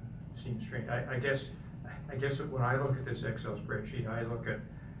seems strange. I guess when I look at this Excel spreadsheet, I look at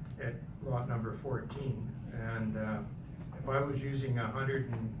lot number 14, and if I was using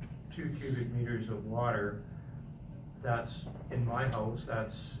 102 cubic meters of water, that's in my house,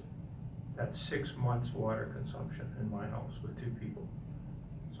 that's 6 months water consumption in my house with 2 people.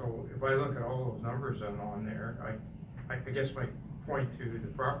 So if I look at all those numbers on there, I guess my point to the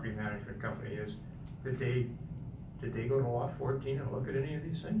property management company is, did they go to lot 14 and look at any of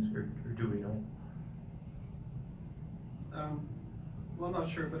these things, or do we know? Well, I'm not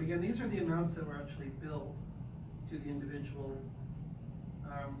sure, but again, these are the amounts that were actually billed to the individual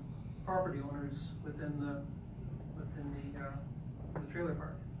property owners within the trailer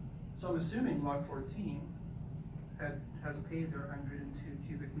park. So I'm assuming lot 14 has paid their 102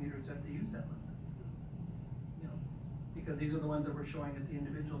 cubic meters that they use that month. You know, because these are the ones that we're showing at the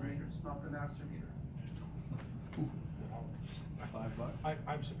individual meters, not the master meter.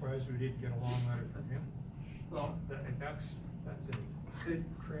 I'm surprised we didn't get a long letter from him. Well, that's an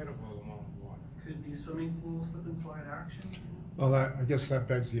incredible amount of water. Could be swimming pool slip and slide action. Well, I guess that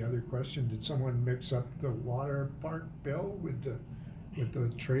begs the other question. Did someone mix up the water park bill with the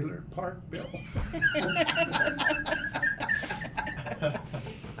trailer park bill?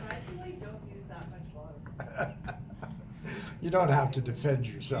 Surprisingly, don't use that much water. You don't have to defend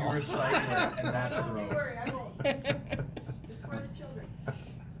yourself. You recycle it, and that's Don't gross. worry, I won't. It's for the children.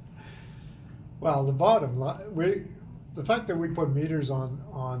 Well, the bottom line, the fact that we put meters on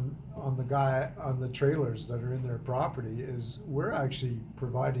the trailers that are in their property is we're actually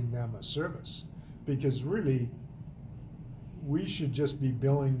providing them a service, because really we should just be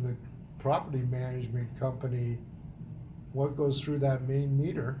billing the property management company what goes through that main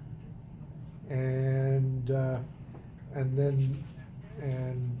meter, and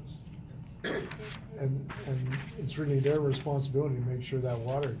it's really their responsibility to make sure that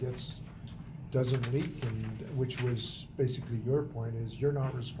water doesn't leak, and which was basically your point, is you're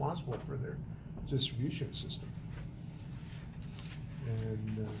not responsible for their distribution system.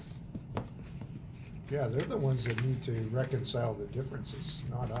 And yeah, they're the ones that need to reconcile the differences,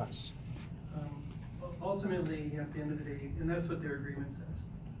 not us. Ultimately, at the end of the day, and that's what their agreement says,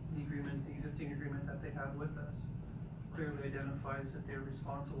 the existing agreement that they have with us clearly identifies that they're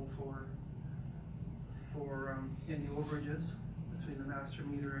responsible for any overages between the master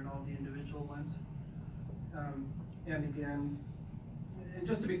meter and all the individual ones. And again, and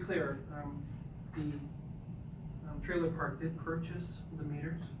just to be clear, the trailer park did purchase the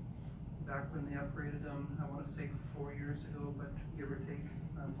meters back when they upgraded them, I want to say 4 years ago, but give or take,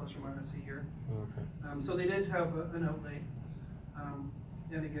 plus or minus a year. Okay. So they did have an outlay.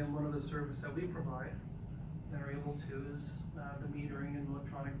 And again, one of the services that we provide and are able to is the metering and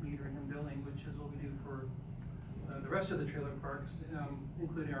electronic metering and billing, which is what we do for the rest of the trailer parks,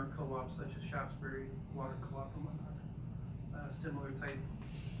 including our co-ops such as Shaftesbury Water Co-op and whatnot. Similar type,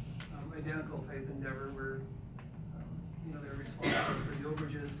 identical type endeavor where you know, they're responsible for the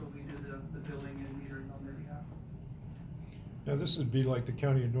overages, but we do the billing and metering on their behalf. Now, this would be like the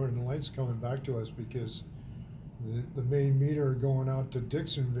County of Northern Lights coming back to us, because the main meter going out to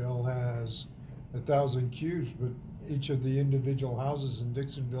Dixonville has 1,000 cubes, but each of the individual houses in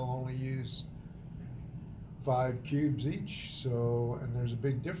Dixonville only use 5 cubes each, so, and there's a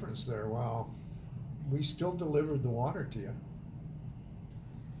big difference there. Wow, we still delivered the water to you.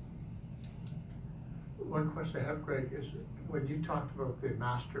 One question I have, Greg, is when you talked about the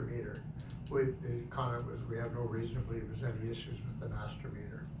master meter, the comment was we have no reason to believe there's any issues with the master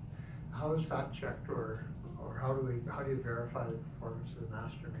meter. How is that checked, or how do you verify the performance of the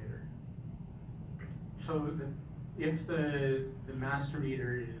master meter? So if the master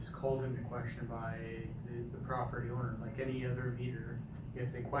meter is called into question by the property owner, like any other meter,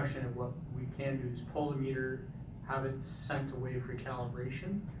 if they question it, what we can do is pull the meter, have it sent away for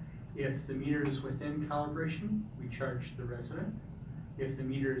calibration. If the meter is within calibration, we charge the resident. If the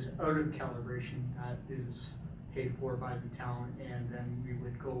meter is out of calibration, that is paid for by the town, and then we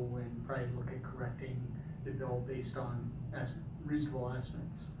would go and probably look at correcting the bill based on reasonable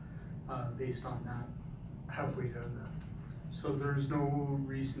estimates, based on that. Have we done that? So there's no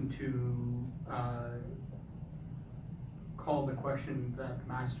reason to call the question that the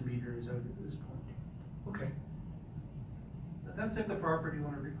master meter is out at this point. Okay. That's if the property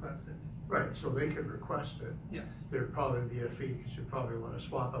owner requests it. Right, so they could request it. Yes. There'd probably be a fee, because you'd probably want to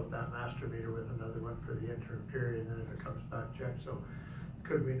swap out that master meter with another one for the interim period, and then if it comes back checked. So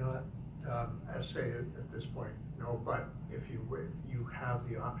could we not, say it at this point? No, but if you have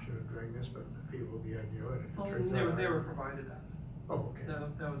the option of doing this, but the fee will be on you, and if it turns out. They were provided that. Oh, okay.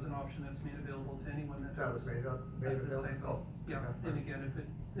 That was an option that's made available to anyone that was made this type of. Oh, Yeah, and again,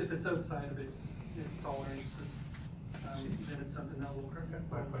 if it's outside of its tolerance, then it's something that will correct.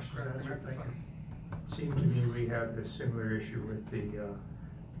 My question is answered, thank you. Seemed to me we had a similar issue with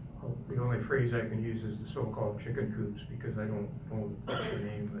the only phrase I can use is the so-called chicken coops, because I don't know the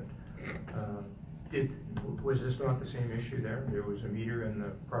name, but was this not the same issue there? There was a meter in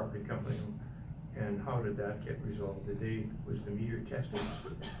the property company, and how did that get resolved? Was the meter tested?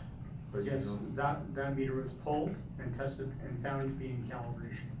 Yes, that meter was pulled and tested and found to be in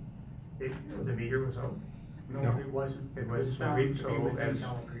calibration. The meter was out? No, it wasn't. It was, found to be so within as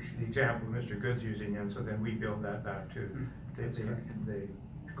calibration. the example Mr. Good's using, and so then we build that back to the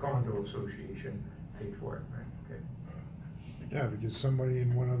condo association paid for it, right? Okay. Yeah, because somebody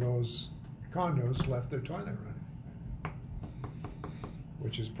in one of those condos left their toilet running,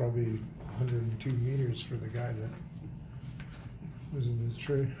 which is probably 102 meters for the guy that was in his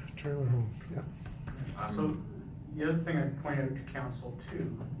trailer home. Yeah. So the other thing I'd point out to council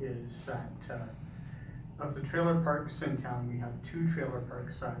too is that of the trailer parks in town, we have 2 trailer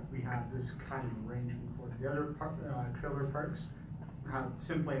parks that we have this kind of arrangement for. The other trailer parks have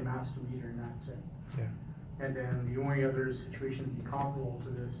simply a master meter, and that's it. Yeah. And then the only other situation to be comparable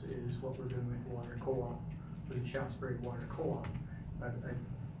to this is what we're doing with Water Co-op, with the Shaftesbury Water Co-op. But I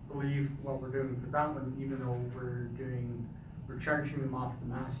believe what we're doing for that one, even though we're charging them off the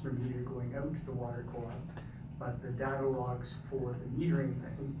master meter going out to the Water Co-op, but the data logs for the metering,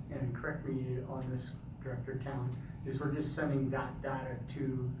 I think, and correct me on this, Director Town, is we're just sending that data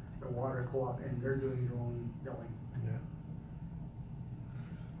to the Water Co-op, and they're doing their own billing. Yeah.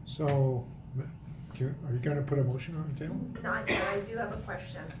 So, are you gonna put a motion on the table? Not yet, I do have a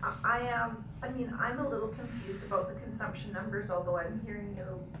question. I'm a little confused about the consumption numbers, although I'm hearing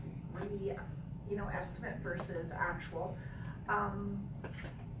estimate versus actual.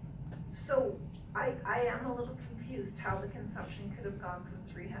 So I am a little confused how the consumption could have gone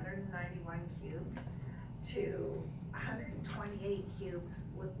from 391 cubes to 128 cubes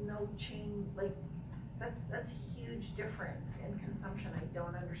with no change. Like, that's a huge difference in consumption. I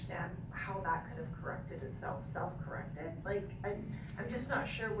don't understand how that could have corrected itself, self-corrected. Like, I'm just not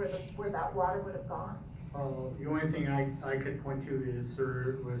sure where that water would have gone. The only thing I could point to is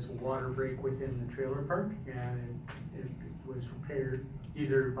there was a water break within the trailer park, and it was repaired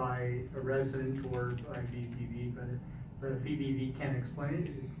either by a resident or by BBV, but if BBV can't explain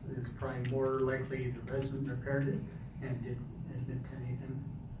it, it's probably more likely the resident repaired it and didn't admit to anything.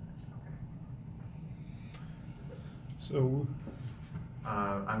 So,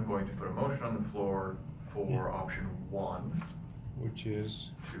 I'm going to put a motion on the floor for option 1. Which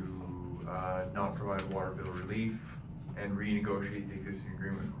is? To not provide water bill relief and renegotiate the existing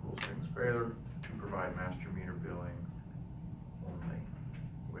agreement with Cool Springs Trailer to provide master meter billing only,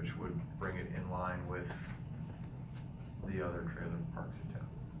 which would bring it in line with the other trailer parks in town.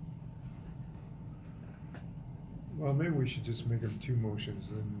 Well, maybe we should just make them two motions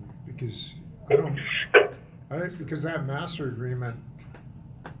then, because because that master agreement,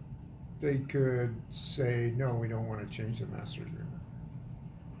 they could say, no, we don't wanna change the master agreement.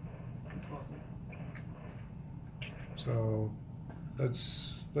 It's possible. So,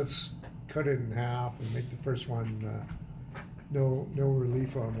 let's cut it in half and make the first one, no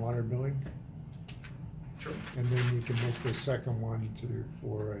relief on water billing. Sure. And then you can make the second one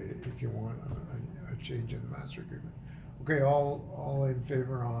for if you want a change in the master agreement. Okay, all in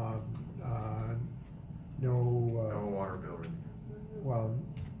favor of, no. No water bill relief. Well,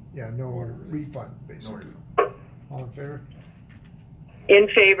 yeah, no Water relief. refund, basically. No. All in favor? In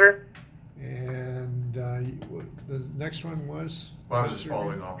favor. And, the next one was? Well, I was just master following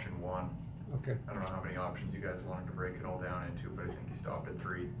agreement? option one. Okay. I don't know how many options you guys wanted to break it all down into, but I think you stopped at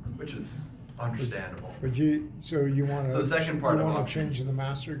 3, which is understandable. But so you wanna. So the second part you of wanna option- change the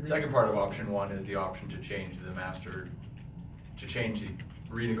master agreement? Second part of option one is the option to change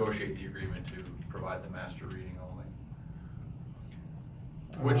renegotiate the agreement to provide the master reading only.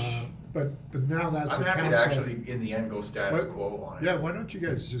 Which. But now that's I'm a happy to council. actually, in the end, go status Why- quo on it. Yeah, why don't you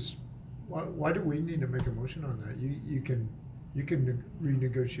guys just, why do we need to make a motion on that? You can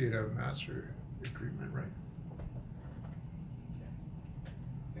renegotiate a master agreement, right?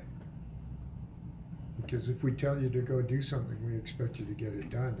 Because if we tell you to go do something, we expect you to get it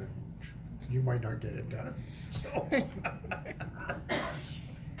done, and you might not get it done, so.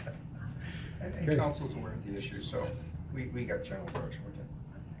 And Okay. council's aware of the issue, so we got general direction, we're good.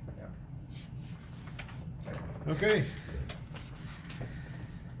 Yeah. Okay.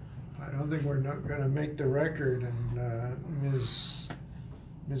 I don't think we're not gonna make the record, and,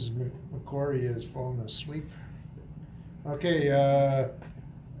 Ms. McCory has fallen asleep. Okay,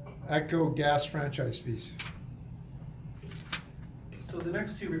 ATCO gas franchise fees. So the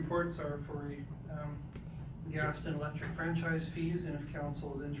next two reports are for gas and electric franchise fees, and if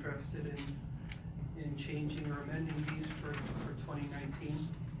council is interested in changing or amending these for 2019.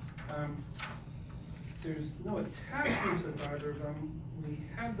 There's no attachments with either of them. We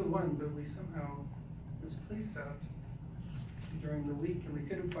had the one, but we somehow misplaced that during the week, and we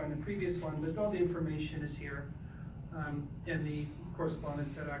couldn't find the previous one, but all the information is here. And the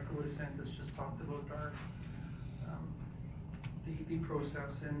correspondence that ATCO would have sent us just talked about our the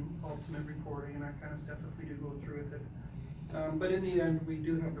process and ultimate reporting and that kind of stuff if we do go through with it. But in the end, we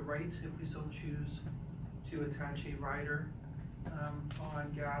do have the right, if we so choose, to attach a rider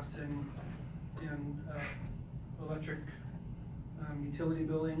on gas and electric utility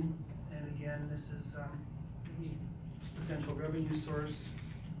billing. And again, this is a potential revenue source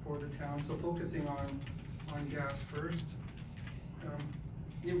for the town. So focusing on gas first.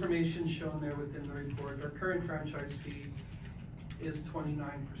 The information shown there within the report, our current franchise fee is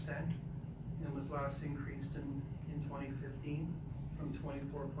 29% and was last increased in 2015 from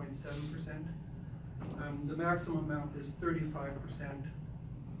 24.7%. The maximum amount is 35%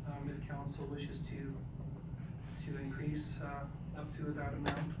 if council wishes to increase up to that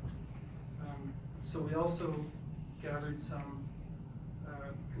amount. So we also gathered some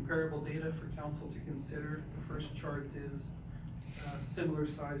comparable data for council to consider. The first chart is similar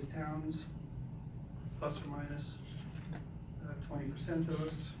sized towns, plus or minus 20% of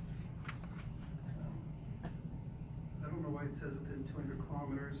us. I don't know why it says within 200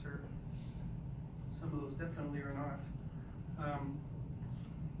 kilometers, or some of those definitely are not.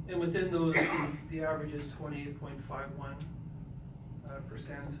 And within those, the average is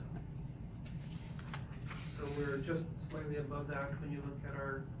 28.51%. So we're just slightly above that when you look at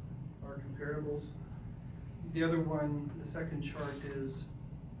our comparables. The other one, the second chart is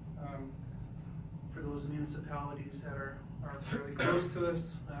for those municipalities that are fairly close to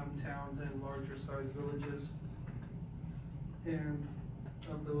us, towns and larger sized villages. And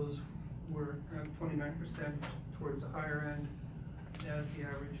of those, we're at 29% towards the higher end, as the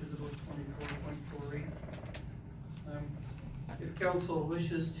average is about 24.48. If council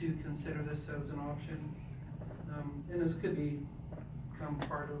wishes to consider this as an option, and this could become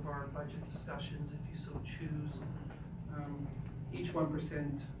part of our budget discussions if you so choose, each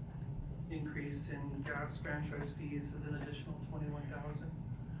 1% increase in gas franchise fees is an additional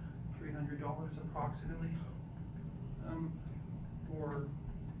 $21,300 approximately, or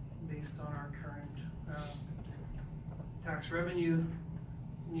based on our current tax revenue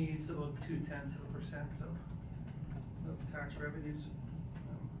needs, about 0.2% of tax revenues.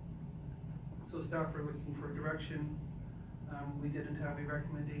 So staff are looking for direction We didn't have a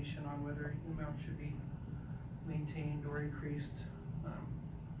recommendation on whether the amount should be maintained or increased.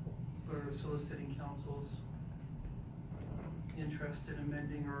 We're soliciting council's interest in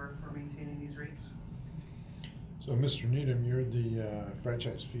amending or maintaining these rates. So, Mr. Needham, you're the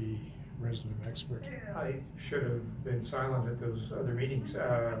franchise fee resident expert. I should have been silent at those other meetings.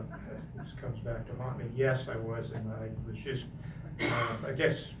 This comes back to haunt me. Yes, I was, and I was just, I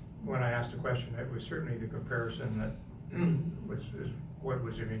guess when I asked a question, it was certainly the comparison that is what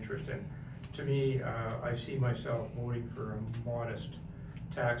was of interest. And to me, I see myself voting for a modest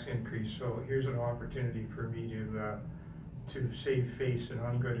tax increase. So here's an opportunity for me to save face, and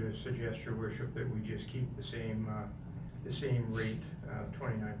I'm going to suggest, Your Worship, that we just keep the same rate,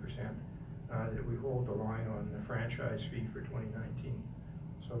 29%, that we hold the line on the franchise fee for 2019.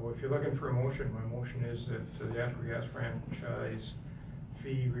 So if you're looking for a motion, my motion is that the natural gas franchise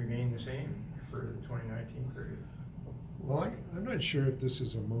fee remain the same for the 2019 period. Well, I'm not sure if this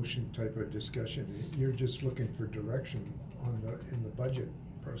is a motion type of discussion. You're just looking for direction in the budget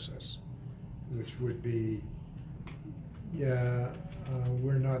process, which would be,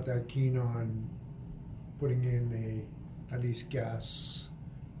 we're not that keen on putting in at least gas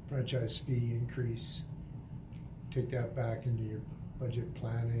franchise fee increase. Take that back into your budget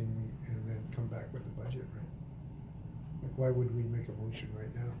planning and then come back with the budget, right? Like, why would we make a motion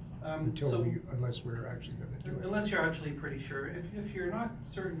right now? Unless we're actually going to do it. Unless you're actually pretty sure. If you're not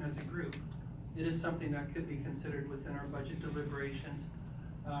certain as a group, it is something that could be considered within our budget deliberations.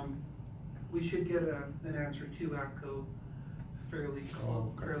 We should get an answer to APCO fairly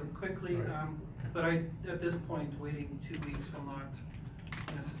quickly. Right. But at this point, waiting 2 weeks will not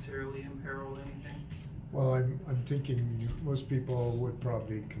necessarily imperil anything. Well, I'm thinking most people would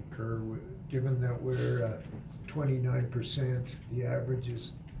probably concur with, given that we're 29%, the average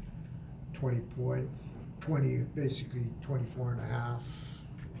is 20, basically 24 and a half.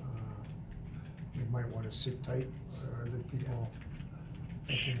 You might want to sit tight. Are there people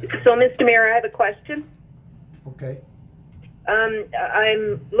thinking that? So, Mr. Mayor, I have a question. Okay.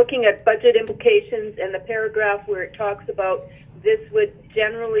 I'm looking at budget implications and the paragraph where it talks about this would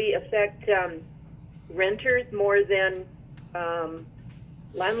generally affect renters more than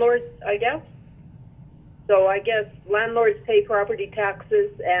landlords, I guess. So I guess landlords pay property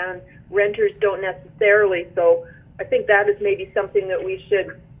taxes and renters don't necessarily. So I think that is maybe something that we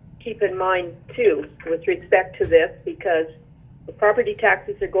should keep in mind too with respect to this, because the property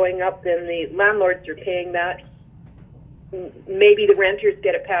taxes are going up and the landlords are paying that. Maybe the renters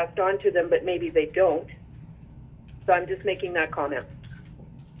get it passed on to them, but maybe they don't. So I'm just making that comment.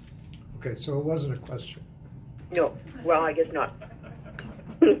 Okay, so it wasn't a question. No, well, I guess not.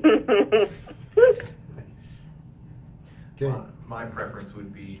 Okay. My preference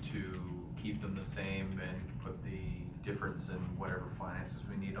would be to keep them the same and put the difference in whatever finances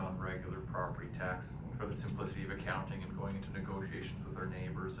we need on regular property taxes for the simplicity of accounting and going into negotiations with our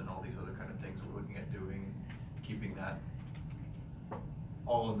neighbors and all these other kind of things we're looking at doing, keeping that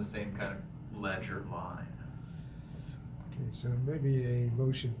all in the same kind of ledger line. Okay, so maybe a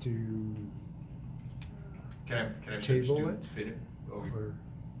motion to Can I table it?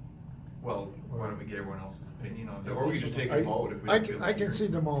 Well, why don't we get everyone else's opinion on it? Or we can just take a vote if we I feel I can see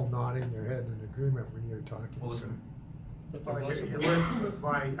them all nodding their head in agreement when you're talking. Well, so. I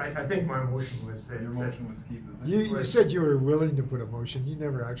think my motion was that. Your motion was keep the same. You said you were willing to put a motion. You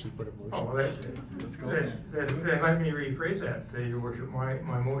never actually put a motion. Oh, Let's go then. then let me rephrase that, Your Worship.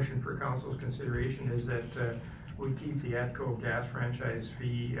 My motion for council's consideration is that we keep the ATCO gas franchise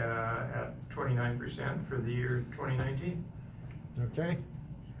fee at 29% for the year 2019. Okay.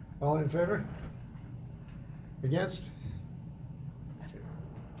 All in favor? Against?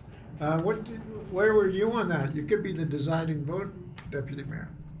 Where were you on that? You could be the deciding vote, Deputy Mayor.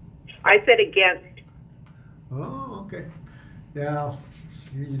 I said against. Oh, okay. Yeah,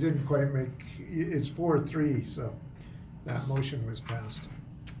 you didn't quite make, it's 4-3, so that motion was passed.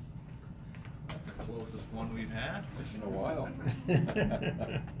 That's the closest one we've had In a while.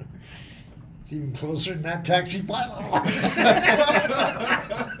 It's even closer than that taxi bylaw.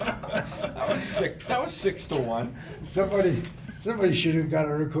 That was 6-1. Somebody should have got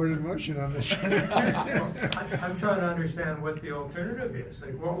a recorded motion on this. I'm trying to understand what the alternative is.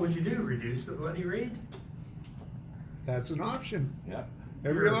 Like, what would you do? Reduce the bloody rate? That's an option. Yeah.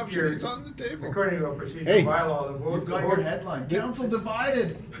 Every option is on the table. According to a procedural Hey. bylaw, the vote. You've got your headline, council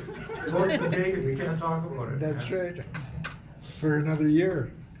divided. Vote's been taken, we can't talk about it. That's right. For another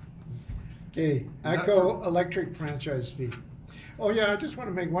year. Okay, ATCO electric franchise fee. Oh yeah, I just want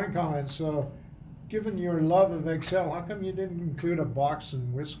to make one comment. So, given your love of Excel, how come you didn't include a box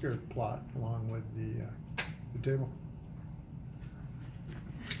and whisker plot along with the table?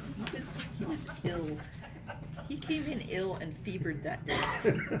 He was ill. He came in ill and fevered that day.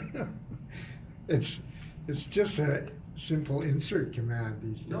 It's just a simple insert command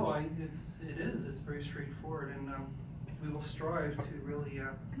these days. No, it is, it's very straightforward, and we will strive to really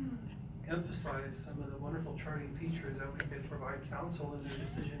emphasize some of the wonderful charting features that we can provide council in their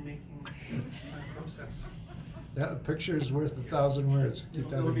decision-making process. Yeah, a picture is worth 1,000 words. Keep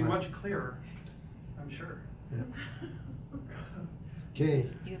that in It'll be mind. much clearer, I'm sure. Okay,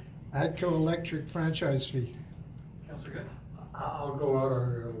 ATCO Electric franchise fee. Councillor Good? I'll go out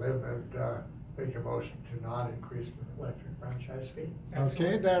on a limb and make a motion to not increase the electric franchise fee.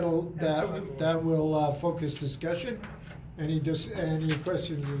 Okay, that will focus discussion. Any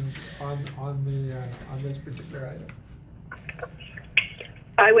questions on this particular item?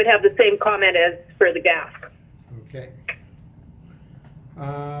 I would have the same comment as for the gas. Okay.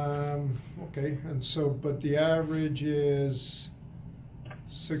 Okay, and so, but the average is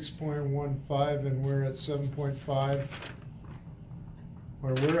 6.15 and we're at 7.5.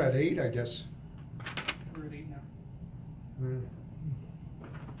 Or we're at 8, I guess. We're at 8 now.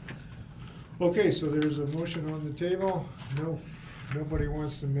 Okay, so there's a motion on the table. Nobody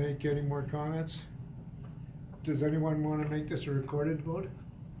wants to make any more comments. Does anyone want to make this a recorded vote?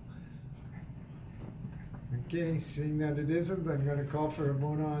 Okay, seeing that it isn't, I'm going to call for a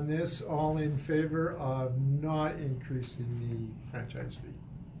vote on this. All in favor of not increasing the franchise fee?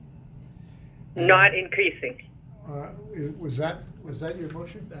 Not increasing. Was that your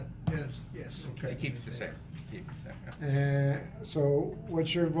motion? Yes. Okay. To keep it the same. Keep it the same. So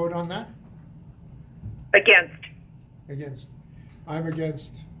what's your vote on that? Against. Against. I'm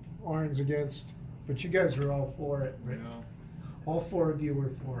against. Oren's against. But you guys were all for it, right? No. All 4 of you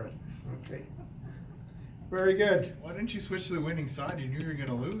were for it. Okay. Very good. Why didn't you switch to the winning side? You knew you were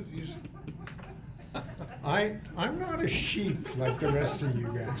gonna lose. You just. I'm not a sheep like the rest of you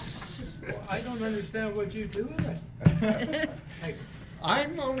guys. Well, I don't understand what you do with it.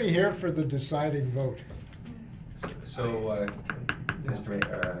 I'm only here for the deciding vote. So, Mr.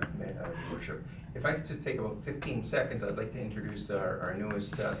 Worship, if I could just take about 15 seconds, I'd like to introduce our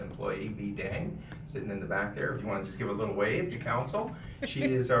newest employee, V. Dang, sitting in the back there. If you want to just give a little wave to council. She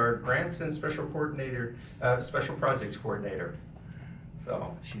is our grants and special coordinator, special projects coordinator.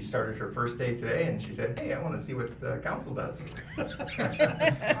 So she started her first day today and she said, hey, I want to see what the council does.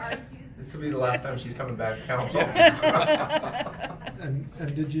 This will be the last time she's coming back to council. And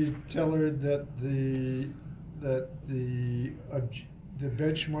did you tell her that the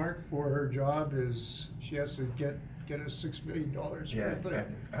benchmark for her job is she has to get us $6 million worth of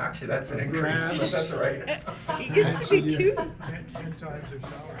actually that's an increase, grants. but that's all right. It used to be 2. 10 times her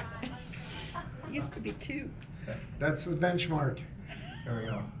salary. It used to be 2. That's the benchmark. There we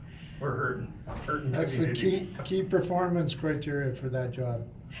go. We're hurting. That's the key performance criteria for that job.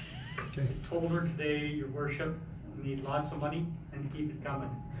 Okay. Told her today, your worship, we need lots of money and keep it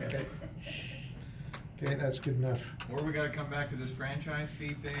coming. Okay. Okay, that's good enough. Or we gotta come back to this franchise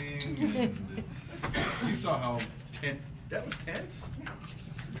fee thing. And you saw how that was tense.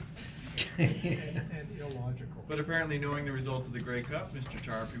 and illogical. But apparently, knowing the results of the Grey Cup, Mr.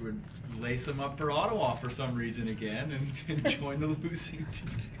 Tarpey would lace them up for Ottawa for some reason again and join the losing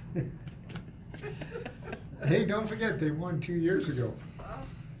team. Hey, don't forget, they won 2 years ago.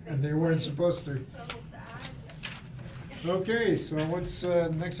 And they weren't supposed to. Okay, so what's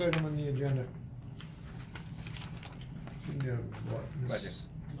next item on the agenda? Budget.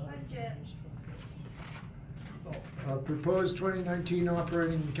 Proposed 2019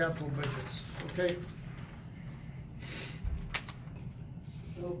 operating and capital budgets. Okay.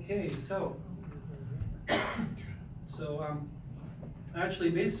 Okay, so actually,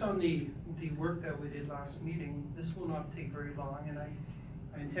 based on the work that we did last meeting, this will not take very long, and I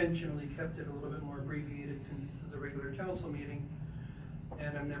intentionally kept it a little bit more abbreviated since this is a regular council meeting,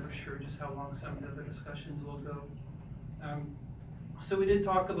 and I'm never sure just how long some of the other discussions will go. So we did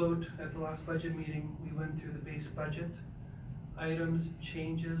talk about, at the last budget meeting, we went through the base budget items,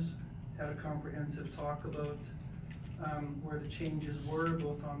 changes, had a comprehensive talk about where the changes were,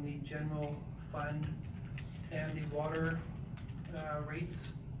 both on the general fund and the water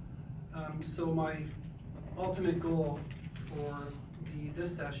rates. So my ultimate goal for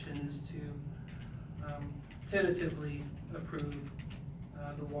this session is to tentatively approve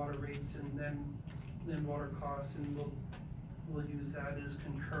the water rates and then water costs, and we'll use that as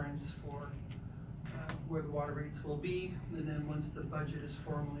concurrence for where the water rates will be. And then once the budget is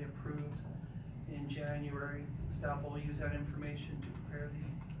formally approved in January, staff will use that information to prepare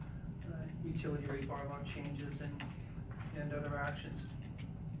the utility rate bylaw changes and other actions.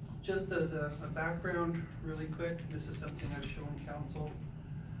 Just as a background, really quick, this is something I've shown council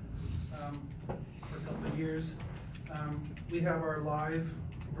for a couple of years. We have our live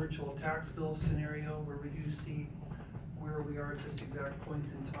virtual tax bill scenario where we do see where we are at this exact point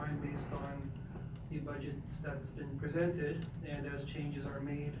in time based on the budgets that's been presented, and as changes are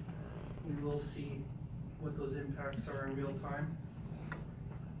made, we will see what those impacts are in real time.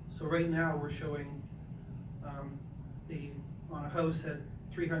 So right now we're showing on a house at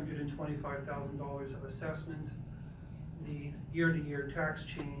 $325,000 of assessment, the year-to-year tax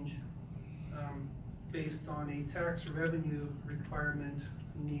change based on a tax revenue requirement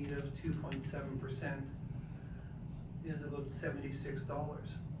need of 2.7% is about $76.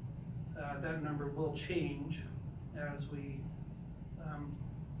 That number will change as we,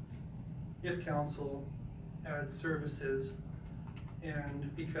 if council adds services,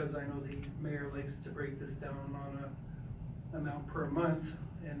 and because I know the mayor likes to break this down on a amount per month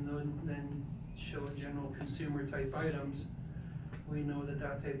and then show general consumer type items, we know that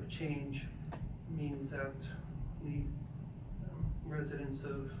that type of change means that the residents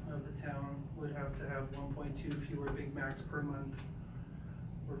of the town would have to have 1.2 fewer Big Macs per month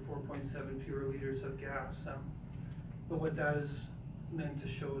or 4.7 fewer liters of gas. But what that is meant to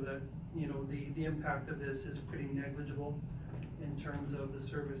show that, you know, the impact of this is pretty negligible in terms of the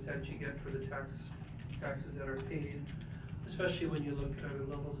service that you get for the taxes that are paid, especially when you look at other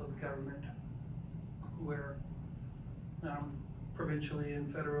levels of government where provincially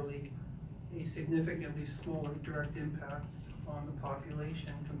and federally a significantly smaller direct impact on the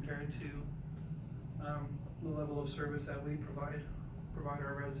population compared to the level of service that we provide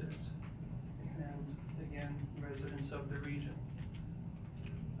our residents, and again, residents of the region.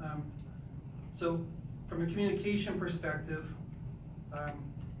 So from a communication perspective,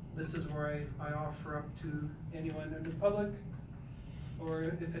 this is where I offer up to anyone in the public, or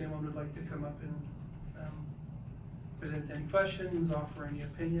if anyone would like to come up and present any questions, offer any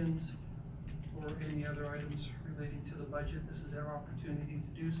opinions, or any other items relating to the budget, this is their opportunity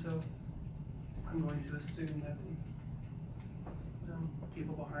to do so. I'm going to assume that the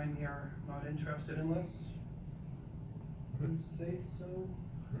people behind me are not interested unless you say so.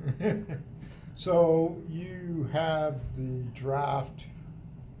 So you have the draft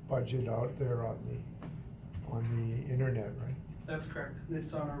budget out there on the internet, right? That's correct.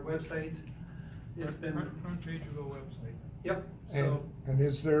 It's on our website. It's been front page of the website. Yep. And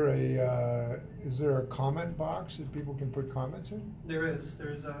is there a comment box that people can put comments in? There's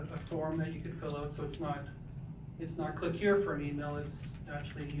a form that you could fill out, so it's not click here for an email. It's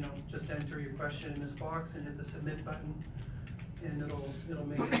actually, you know, just enter your question in this box and hit the submit button, and it'll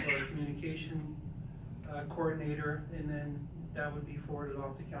make it to our communication coordinator, and then that would be forwarded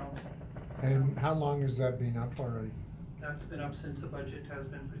off to council. And how long has that been up already? That's been up since the budget has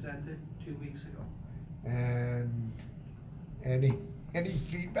been presented 2 weeks ago. And any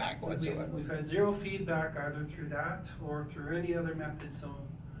feedback whatsoever? We've had zero feedback either through that or through any other method. So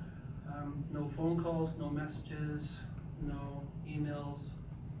no phone calls, no messages, no emails.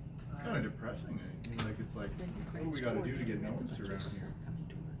 It's kind of depressing. Like it's like, what do we got to do to get noticed around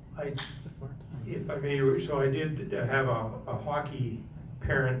here? If I may, so I did have a hockey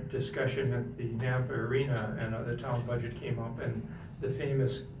parent discussion at the Nampa Arena, and the town budget came up, and the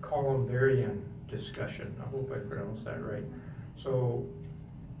famous columbarium discussion. I hope I pronounced that right. So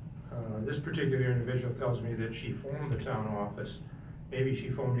this particular individual tells me that she phoned the town office. Maybe she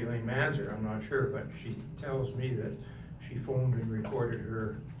phoned Elaine Manzer, I'm not sure, but she tells me that she phoned and recorded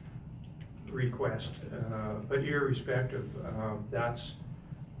her request. But irrespective, that's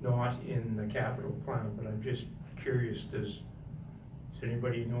not in the capital plan, but I'm just curious, does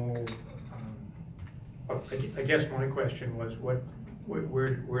anybody know? I guess my question was,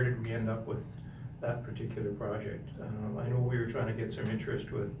 where did we end up with that particular project? I know we were trying to get some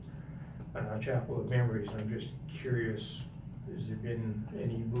interest with Chapel of Memories. I'm just curious, has there been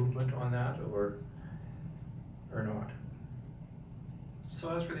any movement on that or not? So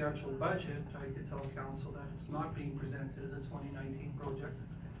as for the actual budget, I could tell council that it's not being presented as a 2019 project.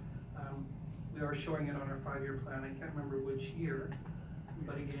 We are showing it on our 5-year plan. I can't remember which year,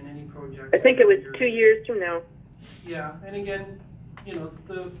 but again, any project. I think it was 2 years from now. Yeah, and again, you know,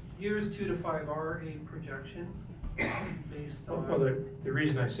 the years 2 to 5 are a projection based on. Well, the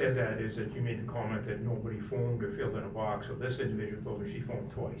reason I said that is that you made the comment that nobody phoned or filled in a box. So this individual told me she phoned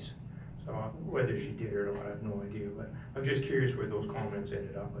twice. So whether she did or not, I have no idea. But I'm just curious where those comments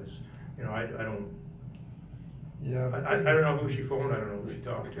ended up. As you know, I don't. Yeah. I don't know who she phoned. I don't know who she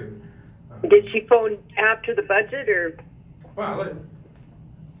talked to. Did she phone after the budget or? Well,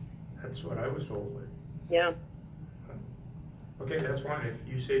 that's what I was told. Yeah. Okay, that's fine. If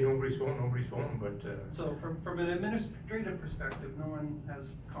you say nobody's phone, nobody's phone, but, So from an administrative perspective, no one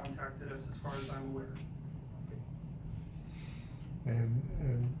has contacted us as far as I'm aware.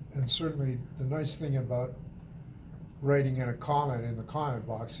 And certainly the nice thing about writing in a comment in the comment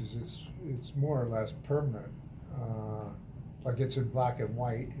box is it's more or less permanent. Like it's in black and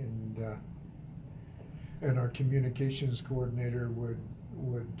white, and our communications coordinator would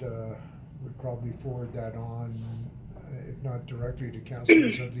probably forward that on, if not directly to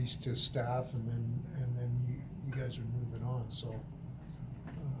councilors, at least to staff, and then you guys are moving on. So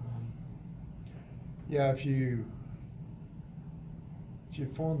yeah, if you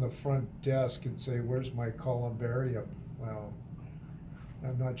phone the front desk and say, "Where's my columbarium?" Well,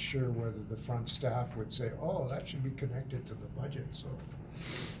 I'm not sure whether the front staff would say, "Oh, that should be connected to the budget." So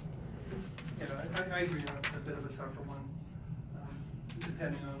Yeah, I agree, that's a bit of a tougher one,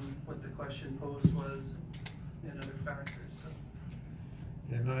 depending on what the question posed was and other factors, so.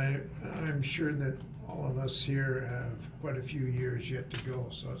 And I'm sure that all of us here have quite a few years yet to go,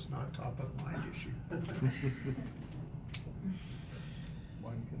 so it's not top of mind issue.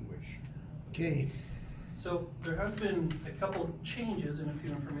 One can wish. Okay. So there has been a couple changes in a few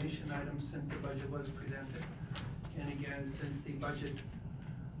information items since the budget was presented. And again, since the budget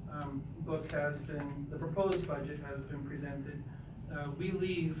book has been, the proposed budget has been presented, we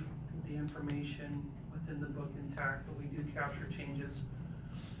leave the information within the book intact, but we do capture changes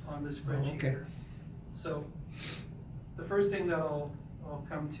on the spreadsheet okay. here. So the first thing that I'll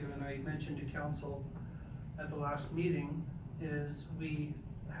come to, and I mentioned to council at the last meeting, is we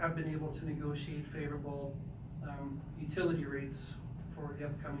have been able to negotiate favorable utility rates for the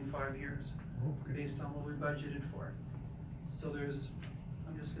upcoming 5 years, Okay. based on what we budgeted for. So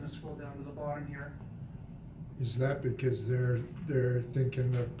I'm just gonna scroll down to the bottom here. Is that because they're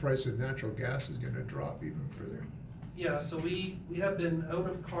thinking the price of natural gas is gonna drop even further? Yeah, so we have been out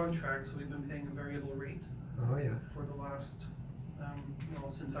of contract, so we've been paying a variable rate Oh, yeah. for the last,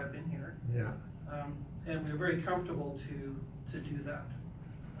 well, since I've been here. Yeah. And we're very comfortable to do that.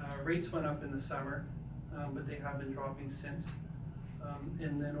 Rates went up in the summer, but they have been dropping since.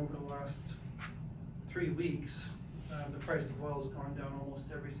 And then over the last 3 weeks, the price of oil has gone down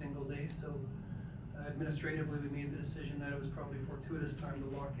almost every single day. So administratively, we made the decision that it was probably a fortuitous time to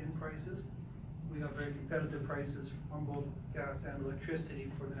lock in prices. We got very competitive prices on both gas and electricity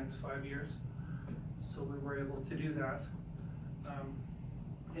for the next 5 years. So we were able to do that.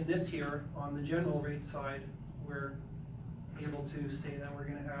 In this year, on the general rate side, we're able to say that we're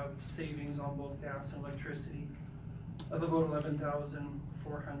gonna have savings on both gas and electricity of about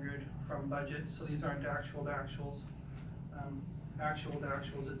 11,400 from budget. So these aren't actual to actuals. Actual to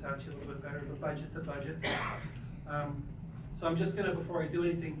actuals, it's actually a little bit better, but budget to budget. So I'm just gonna, before I do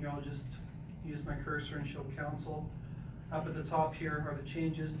anything here, I'll just use my cursor and show council. Up at the top here are the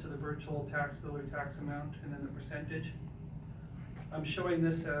changes to the virtual tax bill or tax amount, and then the percentage. I'm showing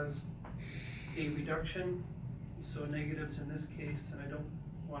this as a reduction, so negatives in this case, and I don't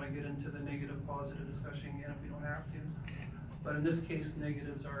want to get into the negative positive discussion again if we don't have to. But in this case,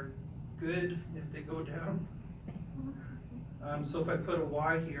 negatives are good if they go down. So if I put a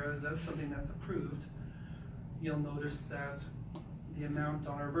Y here, is that something that's approved, you'll notice that the amount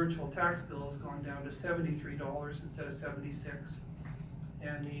on our virtual tax bill has gone down to $73 instead of $76.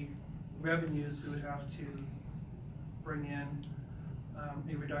 And the revenues, we would have to bring in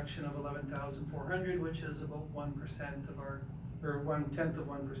a reduction of 11,400, which is about 1% of our, or 1/10 of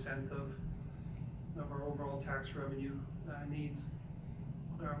 1% of our overall tax revenue needs.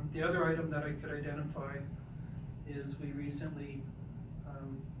 The other item that I could identify is we recently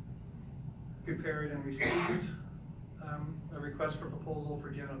prepared and received a request for proposal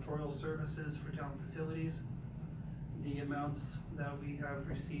for janitorial services for town facilities. The amounts that we have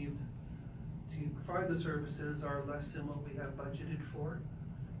received to provide the services are less than what we have budgeted for.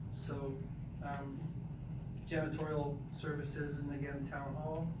 So janitorial services, and again, town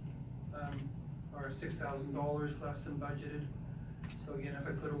hall, are $6,000 less than budgeted. So again, if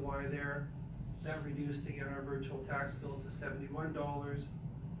I put a Y there, that reduced again our virtual tax bill to $71.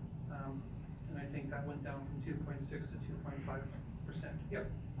 And I think that went down from 2.6 to 2.5%.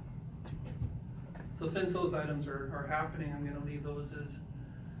 Yep. So since those items are happening, I'm gonna leave those as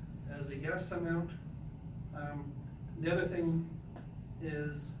a yes amount. The other thing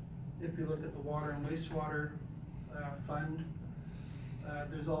is, if you look at the water and wastewater fund,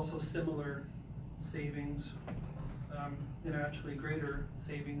 there's also similar savings, and actually greater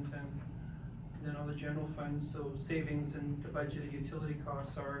savings than on the general fund. So savings in the budgeted utility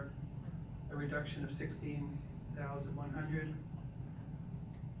costs are a reduction of 16,100.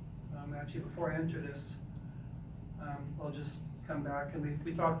 Actually, before I enter this, I'll just come back, and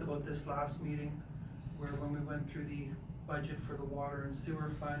we talked about this last meeting, where when we went through the budget for the water and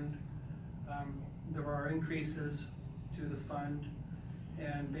sewer fund, there are increases to the fund,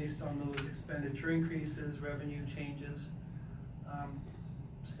 and based on those expenditure increases, revenue changes,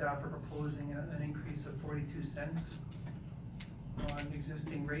 staff are proposing an increase of 42 cents on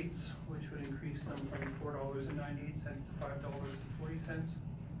existing rates, which would increase them from $4.98 to $5.40.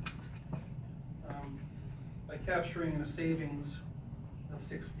 By capturing a savings of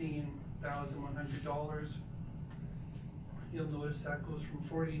 $16,100, you'll notice that goes from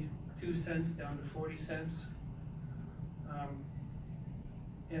 42 cents down to 40 cents.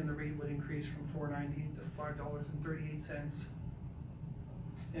 And the rate would increase from $4.98 to $5.38.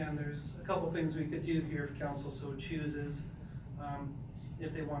 And there's a couple things we could do here if council so chooses.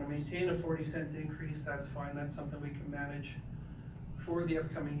 If they want to maintain a 40-cent increase, that's fine. That's something we can manage for the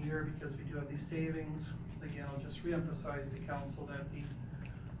upcoming year because we do have these savings. Again, I'll just reemphasize to council that the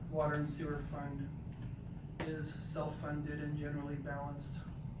water and sewer fund is self-funded and generally balanced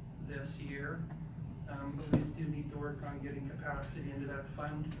this year. But we do need to work on getting capacity into that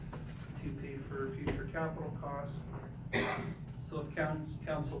fund to pay for future capital costs. So if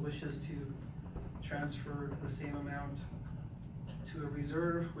council wishes to transfer the same amount to a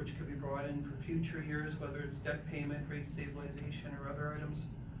reserve, which could be brought in for future years, whether it's debt payment, rate stabilization, or other items,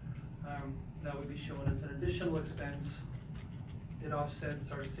 that would be shown as an additional expense. It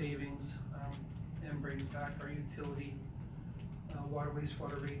offsets our savings and brings back our utility water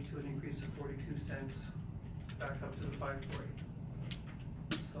wastewater rate to an increase of 42 cents back up to the 540.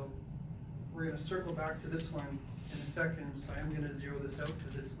 So we're going to circle back to this one in a second. So I am going to zero this out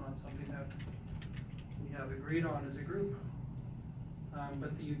because it's not something that we have agreed on as a group.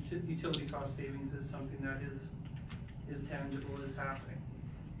 But the utility cost savings is something that is tangible, is happening.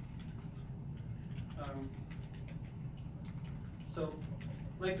 So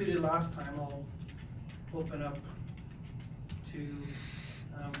like we did last time, I'll open up to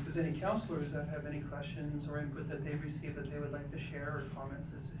if there's any councillors that have any questions or input that they've received that they would like to share or comments.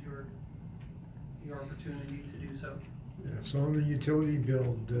 This is your opportunity to do so. Yeah, so on the utility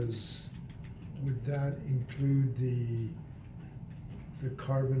bill, would that include the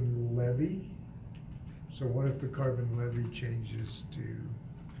carbon levy? So what if the carbon levy changes to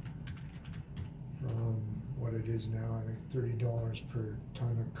from what it is now, I think $30 per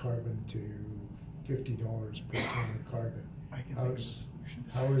ton of carbon to $50 per ton of carbon?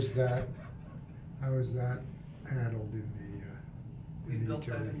 How is that handled in the We built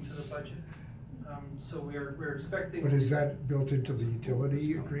that utility? into the budget. So we're expecting. But is that built into the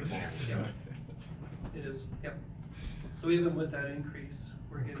utility agreement? Yeah, it is, yep. So even with that increase,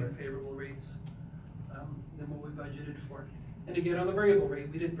 we're getting Okay. favorable rates than what we budgeted for. And again, on the variable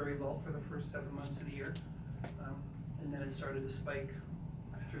rate, we did very well for the first 7 months of the year. And then it started to spike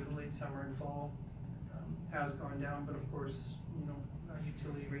through the late summer and fall. Has gone down, but of course,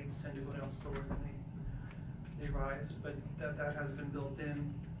 utility rates tend to go down slower than they rise, but that has been built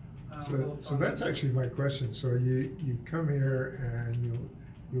in. So that's actually my question. So you come here and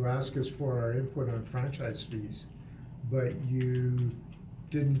you ask us for our input on franchise fees, but you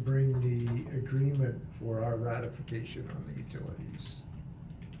didn't bring the agreement for our ratification on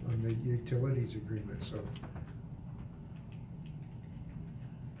the utilities agreement, so.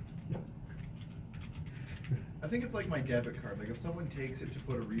 I think it's like my debit card. Like if someone takes it to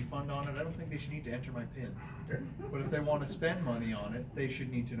put a refund on it, I don't think they should need to enter my PIN. But if they want to spend money on it, they should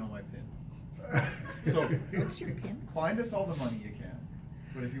need to know my PIN. So What's your PIN? Find us all the money you can.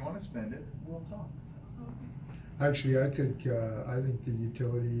 But if you want to spend it, we'll talk. Actually, I think the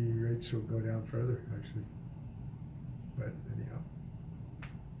utility rates will go down further, actually. But anyhow.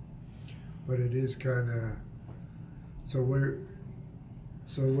 But it is kinda, so where's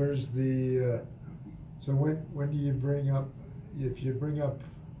the, so when do you bring up, if you bring up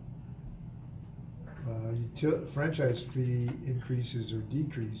franchise fee increases or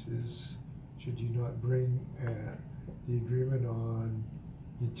decreases, should you not bring the agreement on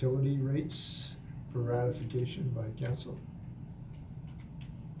utility rates for ratification by council?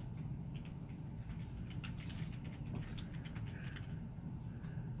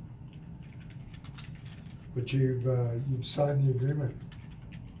 But you've signed the agreement.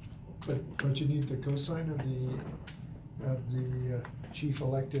 But don't you need the cosign of the chief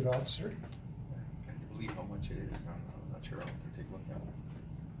elected officer? I believe how much it is. I'm not sure. I'll have to take a look at it.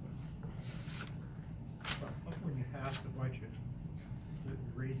 When you pass the budget, the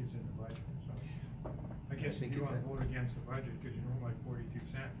rate is in the budget, so I guess if you want to vote against the budget because you don't like 42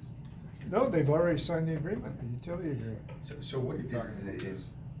 cents. No, they've already signed the agreement, the utility agreement. So what it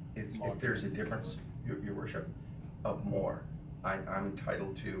is, it's if there's a difference, your worship, of more, I'm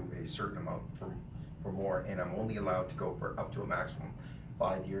entitled to a certain amount for more, and I'm only allowed to go for up to a maximum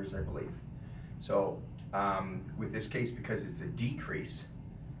 5 years, I believe. So with this case, because it's a decrease,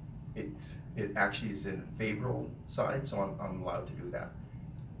 it actually is in the favorable side, so I'm allowed to do that.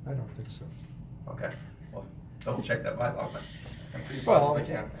 I don't think so. Okay, well, double check that bylaw, but I'm pretty Well,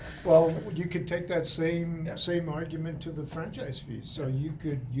 positive I can. well, you could take that same argument to the franchise fees. So you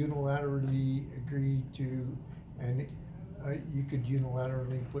could unilaterally agree to, and you could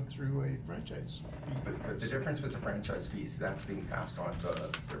unilaterally put through a franchise fee. But the difference with the franchise fees, that's being passed on to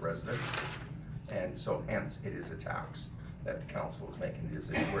the residents, and so hence it is a tax that the council is making a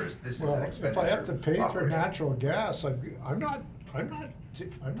decision, whereas this is an expenditure. If I have to pay for operating. natural gas, I'm not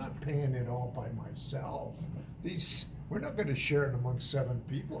paying it all by myself. We're not gonna share it among 7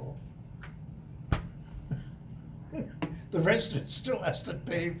 people. The resident still has to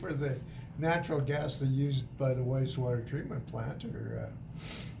pay for the natural gas they used by the wastewater treatment plant, or,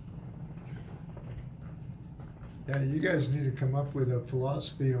 yeah, you guys need to come up with a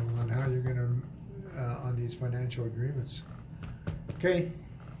philosophy on how you're gonna, on these financial agreements. Okay?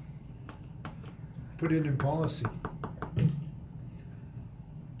 Put it in policy.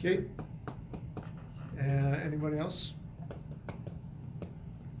 Okay? Anybody else?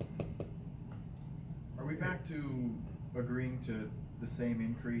 Are we back to agreeing to the same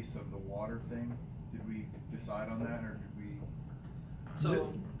increase of the water thing? Did we decide on that, or did we?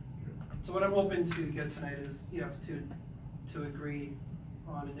 So what I'm hoping to get tonight is, yes, to agree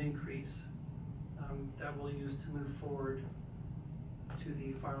on an increase that we'll use to move forward to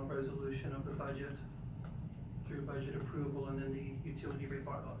the final resolution of the budget through budget approval and then the utility rate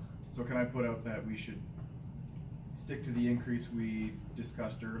bylaws. So can I put out that we should stick to the increase we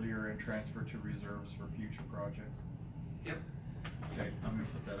discussed earlier and transfer to reserves for future projects? Yep. Okay, I'm gonna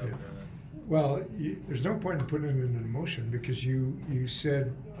put that out there then. Well, there's no point in putting it in a motion, because you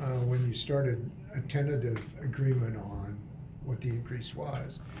said when you started a tentative agreement on what the increase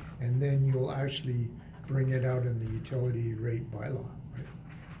was, and then you'll actually bring it out in the utility rate bylaw, right?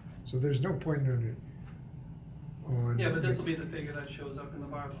 So there's no point in it on. Yeah, but this will be the figure that shows up in the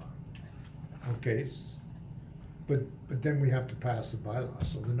bylaw. Okay, but then we have to pass the bylaw,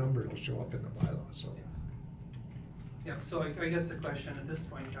 so the number will show up in the bylaw, so. Yes. Yeah, so I guess the question at this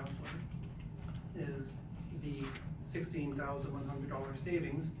point, Councillor, is the $16,100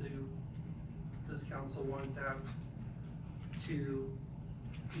 savings, does council want that to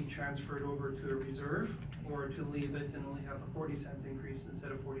be transferred over to a reserve, or to leave it and only have a 40-cent increase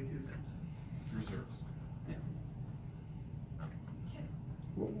instead of 42 cents? Reserves. Yeah.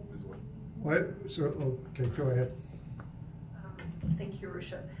 What, so, okay, go ahead. Thank you, Your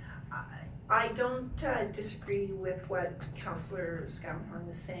Worship. I don't disagree with what Councillor Scammahorn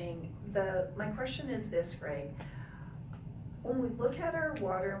is saying. My question is this, Greg. When we look at our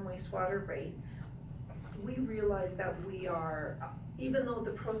water and wastewater rates, we realize that we are, even though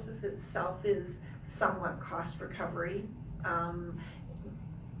the process itself is somewhat cost recovery,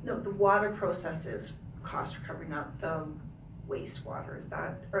 no, the water process is cost recovery, not the wastewater, is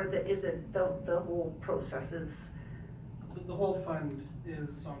that, or is it the whole process is? The whole fund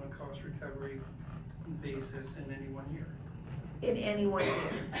is on a cost recovery basis in any 1 year. In any 1 year,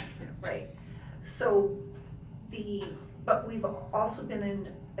 Yes. right. So but we've also been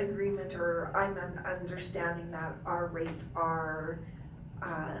in agreement, or I'm understanding that our rates are,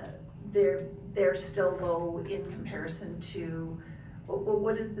 they're still low in comparison to, well,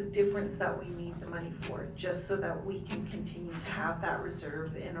 what is the difference that we need the money for? Just so that we can continue to have that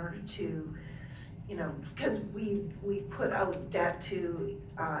reserve in order to, you know, because we put out debt to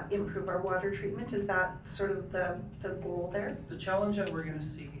improve our water treatment. Is that sort of the goal there? The challenge that we're gonna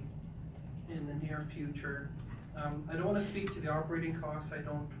see in the near future, I don't wanna speak to the operating costs. I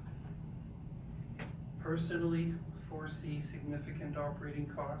don't personally foresee significant operating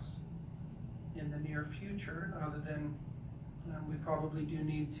costs in the near future, other than we probably do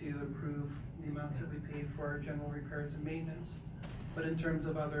need to improve the amounts that we pay for our general repairs and maintenance. But in terms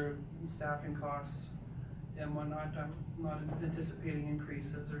of other staffing costs and whatnot, I'm not anticipating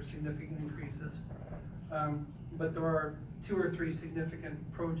increases or significant increases. But there are 2 or 3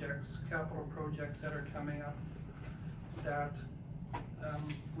 significant projects, capital projects, that are coming up that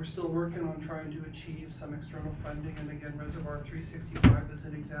we're still working on trying to achieve some external funding. And again, Reservoir 365 is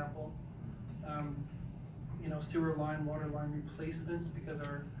an example. You know, sewer line, water line replacements, because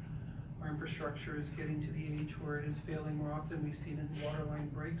our infrastructure is getting to the age where it is failing more often. We've seen it in water line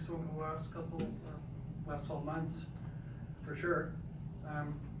breaks over the last 12 months, for sure.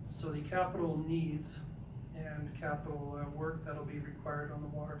 So the capital needs and capital work that'll be required on the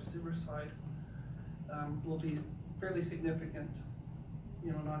water sewer side will be fairly significant,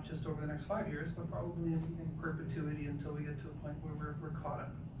 you know, not just over the next 5 years, but probably in perpetuity until we get to a point where we're caught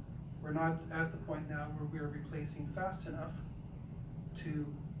up. We're not at the point now where we are replacing fast enough to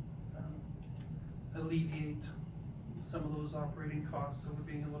alleviate some of those operating costs, so we're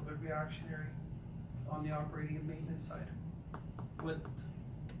being a little bit reactionary on the operating and maintenance side.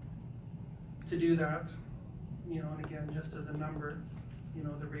 To do that, you know, and again, just as a number, you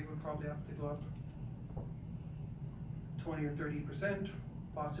know, the rate would probably have to go up 20 or 30%,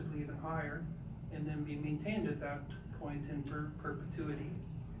 possibly even higher, and then be maintained at that point in perpetuity,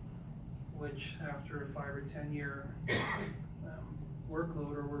 which after a 5 or 10 year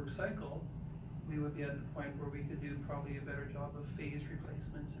workload or work cycle, we would be at the point where we could do probably a better job of phased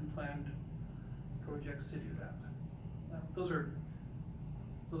replacements and planned projects to do that. Those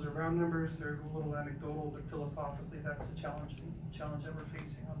are round numbers. They're a little anecdotal, but philosophically, that's the challenge that we're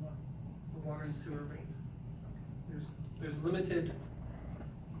facing on the water and sewer rate. There's limited,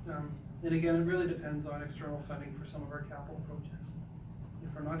 and again, it really depends on external funding for some of our capital projects.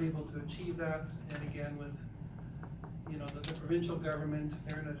 If we're not able to achieve that, and again with, you know, the provincial government,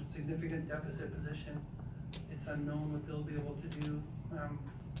 they're in a significant deficit position. It's unknown what they'll be able to do.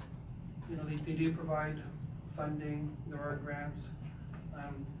 You know, they do provide funding. There are grants.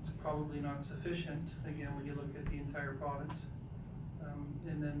 It's probably not sufficient, again, when you look at the entire province.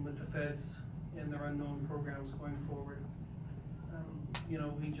 And then with the feds and their unknown programs going forward, you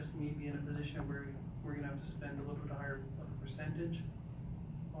know, we just may be in a position where we're gonna have to spend a little bit higher of a percentage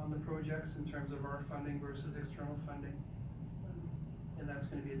on the projects in terms of our funding versus external funding. And that's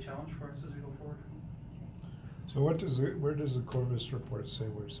gonna be a challenge for us as we go forward. So where does the Corvus report say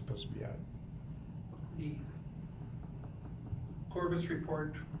we're supposed to be at? The Corvus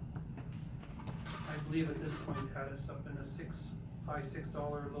report, I believe at this point had us up in a high $6,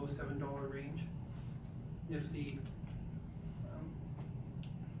 low $7 range. If the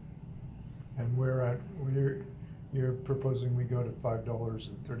and you're proposing we go to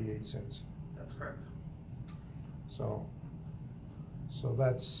 $5.38. That's correct. So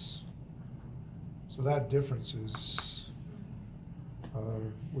that difference is,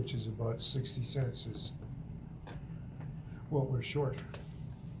 which is about 60 cents, is what we're short.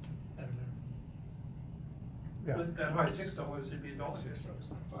 Yeah. But at high $6, it'd be $1. $6,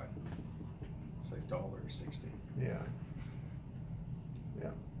 not $5. It's like $1.60. Yeah.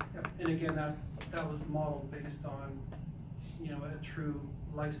 Yeah. Yeah. And again, that was modeled based on, you know, a true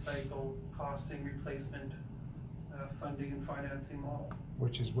life cycle costing replacement funding and financing model.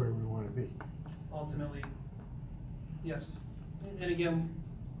 Which is where we want to be. Ultimately, yes. And again,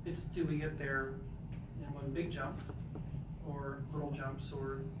 it's, do we get there in one big jump or little jumps,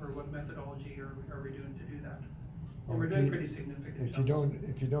 or what methodology are we doing to do that? And we're doing pretty significant jumps.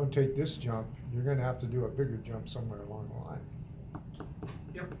 If you don't take this jump, you're gonna have to do a bigger jump somewhere along the line.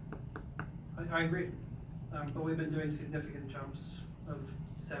 Yep, I agree. But we've been doing significant jumps of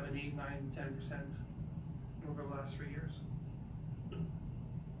 7, 8, 9, 10% over the last 3 years.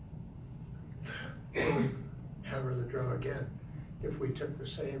 Hammer the drum again. If we took the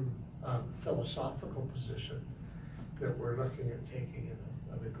same philosophical position that we're looking at taking, and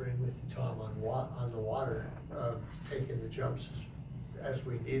I'm agreeing with you, Tom, on the water, taking the jumps as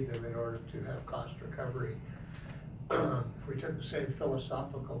we need them in order to have cost recovery. If we took the same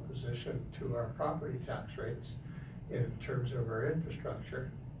philosophical position to our property tax rates in terms of our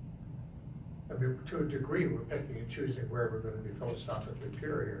infrastructure, I mean, to a degree, we're picking and choosing where we're going to be philosophically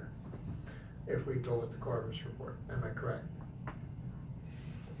pure here if we go with the Corvus report. Am I correct?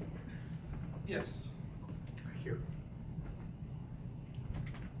 Yes. Thank you.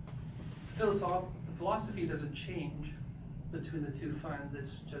 The philosophy doesn't change between the two funds.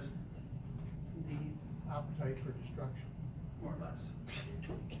 It's just the appetite for destruction, more or less.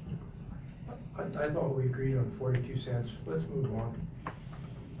 I thought we agreed on 42 cents. Let's move on.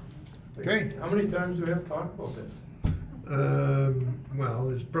 Okay. How many times do we have to talk about this? Well,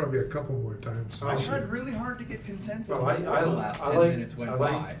 there's probably a couple more times. I tried really hard to get consensus Well, before the last 10 minutes went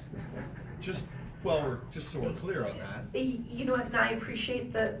by. Just so we're clear on that. You know what, and I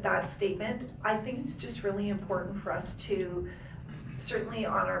appreciate that statement. I think it's just really important for us to, certainly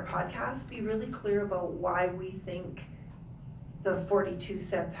on our podcast, be really clear about why we think the 42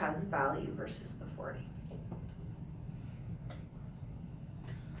 cents has value versus the 40.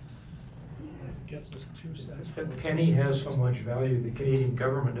 Gets us 2 cents. The penny has so much value, the Canadian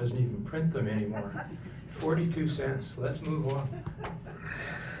government doesn't even print them anymore. 42 cents, let's move on.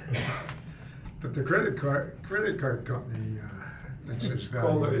 But the credit card company thinks it's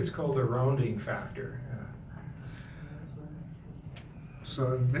valuable. It's called a rounding factor.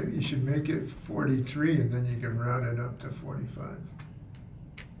 So maybe you should make it 43 and then you can round it up to 45.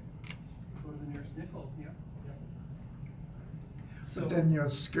 Go to the nearest nickel, yeah. So But then you'll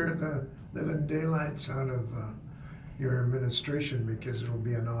scare the living daylights out of your administration because it'll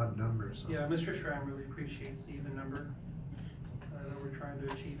be an odd number. So. yeah, Mr. Schramm really appreciates the even number that we're trying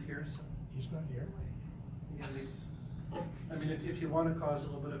to achieve here, so. He's not here. Yeah, I mean, if you want to cause a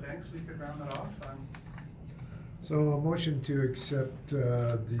little bit of angst, we could round that off. So a motion to accept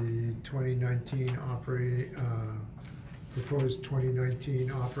the 2019 proposed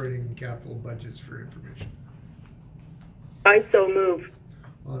 2019 operating and capital budgets for information. I so move.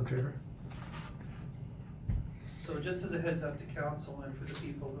 All in favor? So just as a heads up to council and for the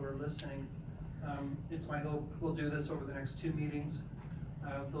people who are listening, it's my hope we'll do this over the next 2 meetings.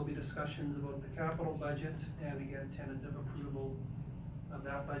 There'll be discussions about the capital budget and again tentative approval of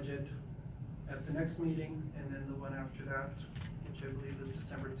that budget at the next meeting, and then the one after that, which I believe is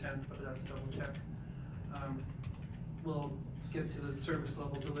December 10th, but I'd have to double check. We'll get to the service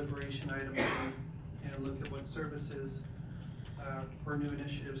level deliberation items and look at what services or new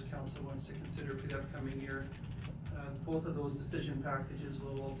initiatives council wants to consider for the upcoming year. Both of those decision packages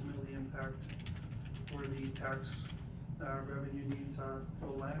will ultimately impact where the tax revenue needs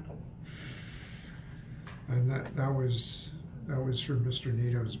will land. And that was for Mr.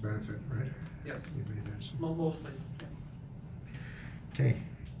 Needham's benefit, right? Yes. You made that. Mostly. Okay.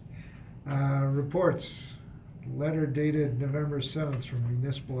 Reports. Letter dated November 7th from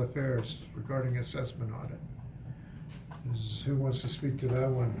Municipal Affairs regarding assessment audit. Who wants to speak to that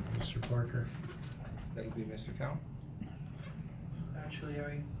one, Mr. Parker? That would be Mr. Town. Actually,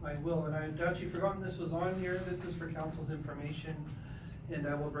 I will, and I had actually forgotten this was on here. This is for council's information, and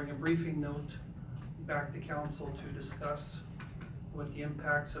I will bring a briefing note back to council to discuss what the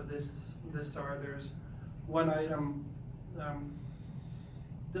impacts of this are. There's one item,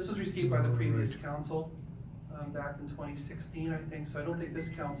 this was received by the previous council back in 2016, I think, so I don't think this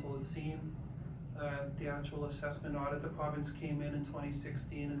council has seen the actual assessment audit. The province came in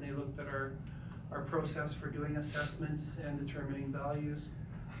 2016 and they looked at our process for doing assessments and determining values.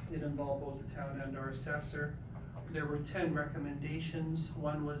 It involved both the town and our assessor. There were 10 recommendations.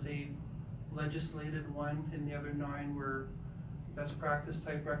 One was a legislated one, and the other 9 were best practice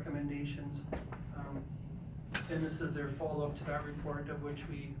type recommendations. And this is their follow-up to that report, of which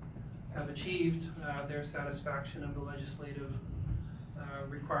we have achieved their satisfaction of the legislative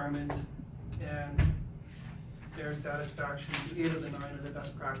requirement and their satisfaction to 8 of the 9 of the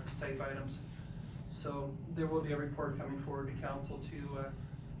best practice type items. So there will be a report coming forward to council to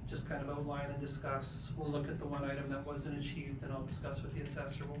just kind of outline and discuss. We'll look at the one item that wasn't achieved, and I'll discuss with the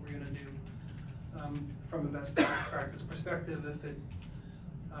assessor what we're going to do from a best practice perspective, if it,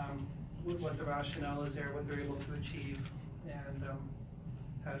 what the rationale is there, what they're able to achieve, and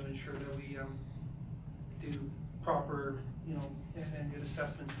how to ensure that we do proper, and good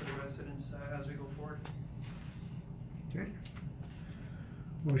assessments for the residents as we go forward. Okay.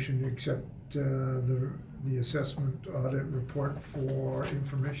 Motion to accept the assessment audit report for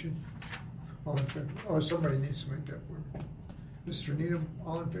information. All in favor? Oh, somebody needs to make that word. Mr. Needham,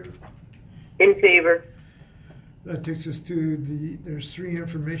 all in favor? In favor. That takes us to there's 3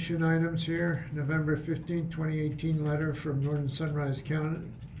 information items here. November 15, 2018 letter from Northern Sunrise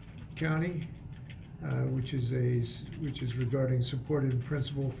County, which is regarding support in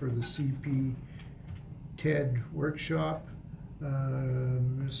principle for the CP TED workshop. I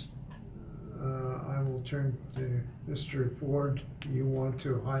will turn to Mr. Ford. Do you want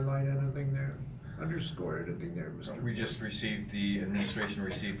to highlight anything there? Underscore anything there, Mr. We just received, the administration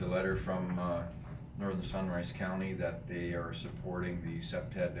received a letter from Northern Sunrise County that they are supporting the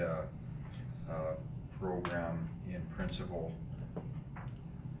CPTED program in principle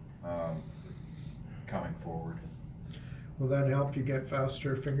coming forward. Will that help you get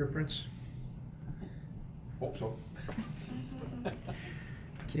faster fingerprints? Hope so.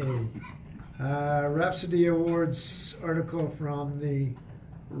 Okay. Rhapsody Awards article from the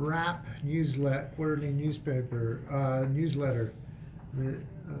RAP newsletter, quarterly newsletter.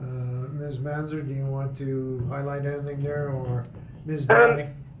 Ms. Manzer, do you want to highlight anything there, or Ms. Downey?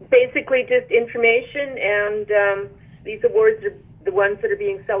 Basically just information, and these awards are the ones that are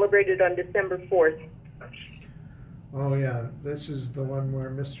being celebrated on December 4th. Oh yeah, this is the one where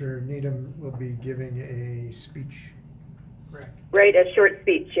Mr. Needham will be giving a speech. Correct. Right, a short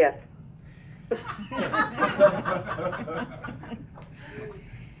speech, yes.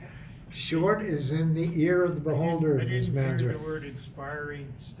 Short is in the ear of the beholder, Ms. I didn't hear Manzer. the word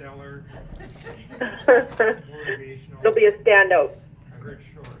inspiring, stellar, It'll be a standout. I heard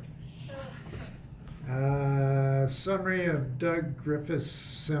short. Summary of Doug Griffith's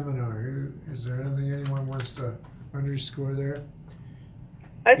seminar. Is there anything anyone wants to underscore there?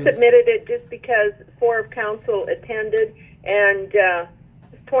 I submitted it just because 4 of council attended, and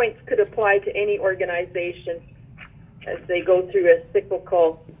points could apply to any organization as they go through a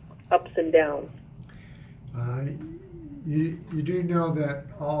cyclical ups and downs. You do know that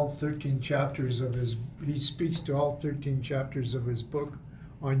all 13 chapters of he speaks to all 13 chapters of his book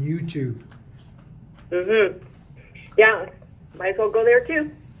on YouTube. Yeah, might as well go there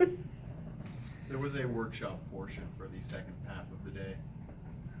too. There was a workshop portion for the second half of the day.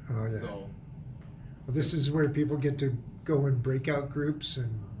 Oh, yeah. So, Well, this is where people get to go in breakout groups and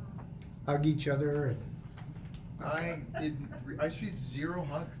hug each other. And I received 0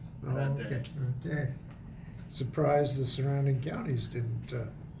 hugs oh, that okay, day. okay. Surprised the surrounding counties didn't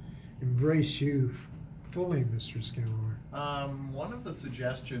embrace you fully, Mr. Scanlon. One of the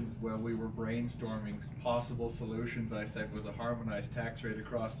suggestions when we were brainstorming possible solutions, I said, was a harmonized tax rate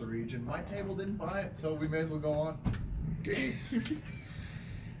across the region. My table didn't buy it, so we may as well go on. Okay.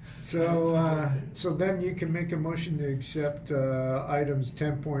 So then you can make a motion to accept items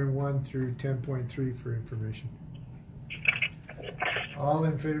 10.1 through 10.3 for information. All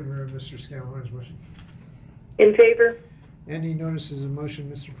in favor of Mr. Scanlon's motion? In favor? Any notices of motion,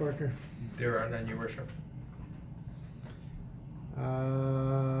 Mr. Parker? There are none, Your Worship.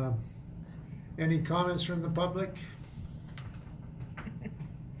 Any comments from the public?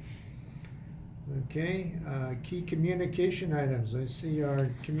 Okay, key communication items. I see our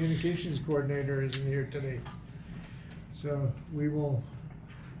communications coordinator isn't here today. So we will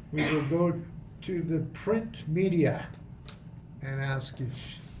go to the print media and ask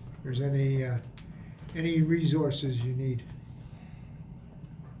if there's any resources you need.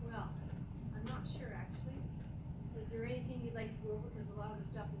 Well, I'm not sure actually. Is there anything you'd like to go over? Because a lot of the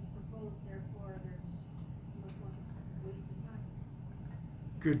stuff is proposed, therefore there's no point wasting time.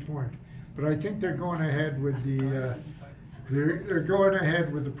 Good point. But I think they're going ahead with the they're going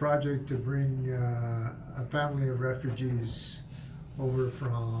ahead with the project to bring a family of refugees over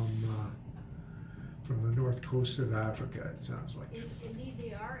from the north coast of Africa. It sounds like. Indeed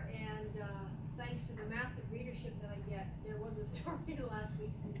they are, and thanks to the massive readership that I get, there was a story in last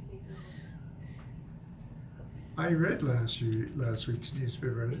week's newspaper. I read last week's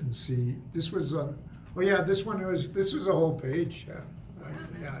newspaper. I didn't see this was on. Oh yeah, this was a whole page. Yeah,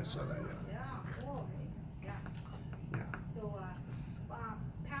 I saw that. Yeah. Oh, yeah. Yeah. So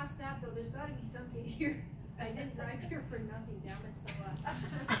past that though, there's got to be something here. I didn't drive here for nothing, damn it. So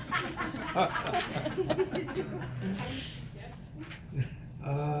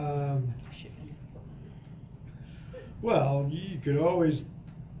Well, you could always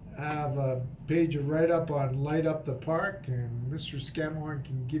have a page of write-up on Light Up the Park, and Mr. Scamorn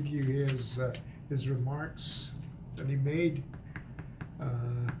can give you his remarks that he made.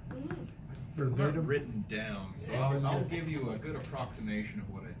 Those aren't written down, so I'll give you a good approximation of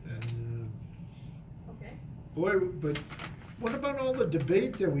what I said. okay. Boy, but what about all the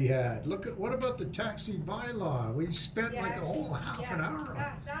debate that we had? What about the taxi bylaw? We spent like a whole half an hour on it.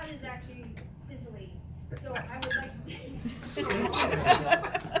 That is actually scintillating. So I would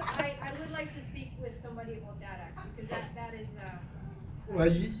like I would like to speak with somebody about that actually, because that is Well,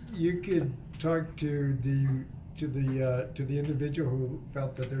 you could talk to the individual who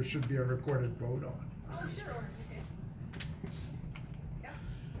felt that there should be a recorded vote on. Oh, sure, okay. Yeah.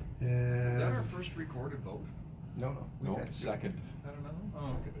 Is that our And first recorded vote? No. No, second. I don't know.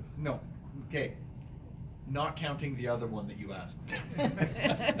 Oh, okay. No. Okay. Not counting the other one that you asked for.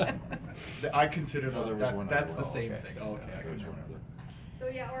 I consider there was that one that's other the one. same Okay. thing. Oh, okay, I There was got you. one other. So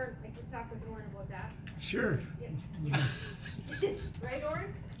yeah, Orin, I could talk with Orin about that. sure. Yeah. Right,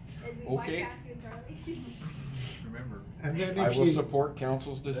 Orin? As we Okay. bypass you, Charlie. Remember. And then I if will you support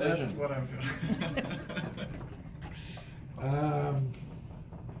council's decision. That's what I'm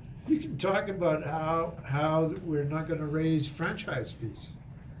you can talk about how we're not going to raise franchise fees.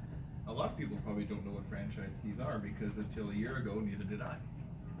 A lot of people probably don't know what franchise fees are because until a year ago, neither did I.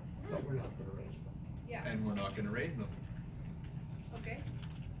 But we're not gonna raise them. Yeah. And we're not gonna raise them. Okay,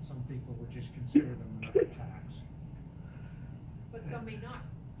 Some people would just consider them another tax. but some may not.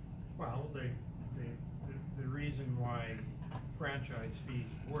 Well, the reason why franchise fees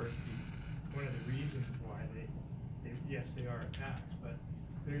work, one of the reasons why yes, they are a tax, but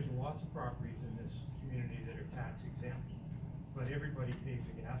there's lots of properties in this community that are tax exempt. But everybody pays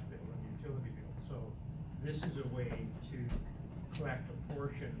a gas bill and utility bill, so this is a way to collect a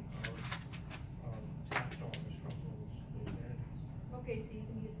portion of tax dollars from those entities. Okay, so you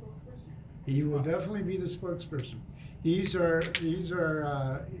can be a spokesperson? He will definitely be the spokesperson. He's the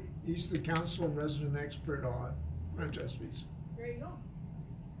council resident expert on franchise fees. There you go. I'll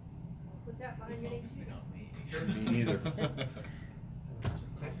put that behind your name. Me neither.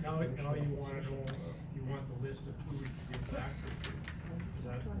 Now you wanna know, you want the list of who we can give back to. Is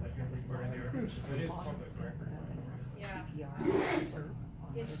that gonna be part of there? It is public record. Yeah.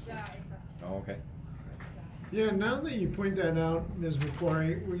 It's Oh, okay. Yeah, now that you point that out, Ms.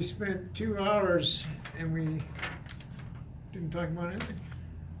 McQuarrie, we spent 2 hours and we didn't talk about anything.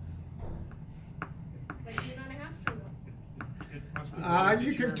 but you're not a half true one.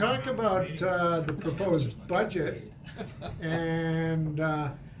 You can talk about the proposed budget, and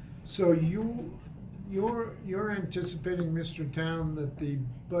so you're anticipating, Mr. Town, that the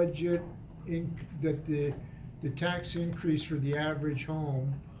budget that the tax increase for the average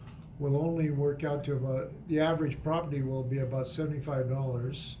home will only work out to about, the average property will be about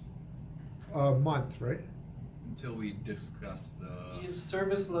 $75 a month, right? Until we discuss the. The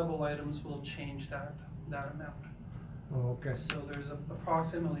service level items will change that amount. Oh, okay. So there's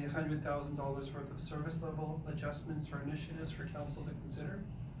approximately $100,000 worth of service level adjustments or initiatives for council to consider.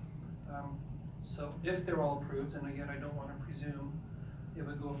 So if they're all approved, and again, I don't want to presume, it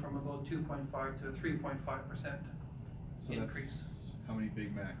would go from about 2.5 to 3.5% So increase. that's how many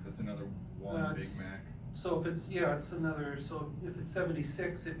Big Macs? That's another one Big Mac. So if it's, yeah, it's another, so if it's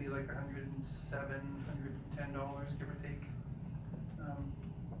 76, it'd be like $107, $110, give or take.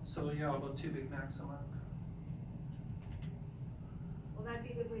 So yeah, about 2 Big Macs a month. Well, that'd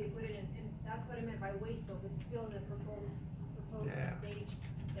be a good way to put it in, and that's what I meant by waste though, it's still in the proposed Yeah. stage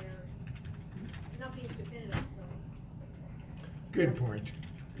there. Nothing's definitive, so. Good point.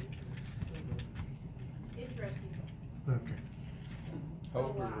 Interesting. Okay.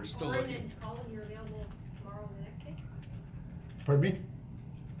 However, So, we're still Orin looking. and Colin, you're available tomorrow and the next day? Pardon me?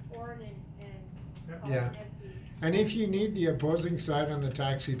 Orin and Colin Yeah. as the. And if you need the opposing side on the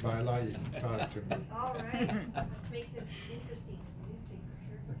taxi bylaw, you can talk to me. All right, let's make this interesting in the newspaper,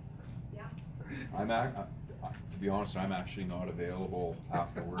 sure. Yeah. To be honest, I'm actually not available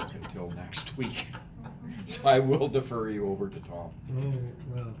after work until next week. So I will defer you over to Tom. Oh,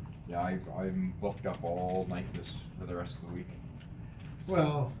 well. Yeah, I'm booked up all night for the rest of the week.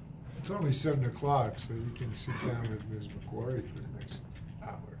 Well, it's only 7 o'clock, so you can sit down with Ms. McQuarrie for the next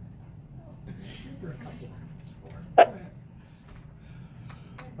hour.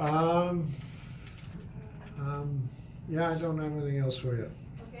 Yeah, I don't have anything else for you.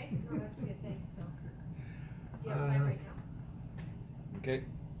 Okay, no, that's good, thanks, so. Do you have time right now? Okay.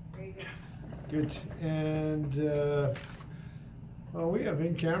 Very good. Good, and, well, we have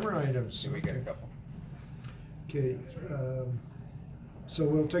in-camera items. We got a couple. Okay, so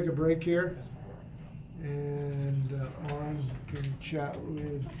we'll take a break here, and Orin can chat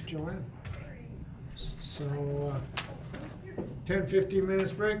with Joanne. So, 10, 15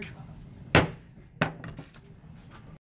 minutes break.